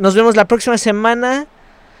 Nos vemos la próxima semana,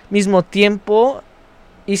 mismo tiempo.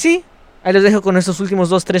 Y sí, ahí les dejo con estos últimos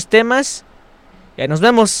 2-3 temas. Y ahí nos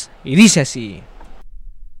vemos. Y dice así: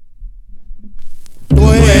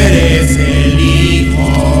 Tú eres el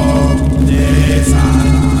hijo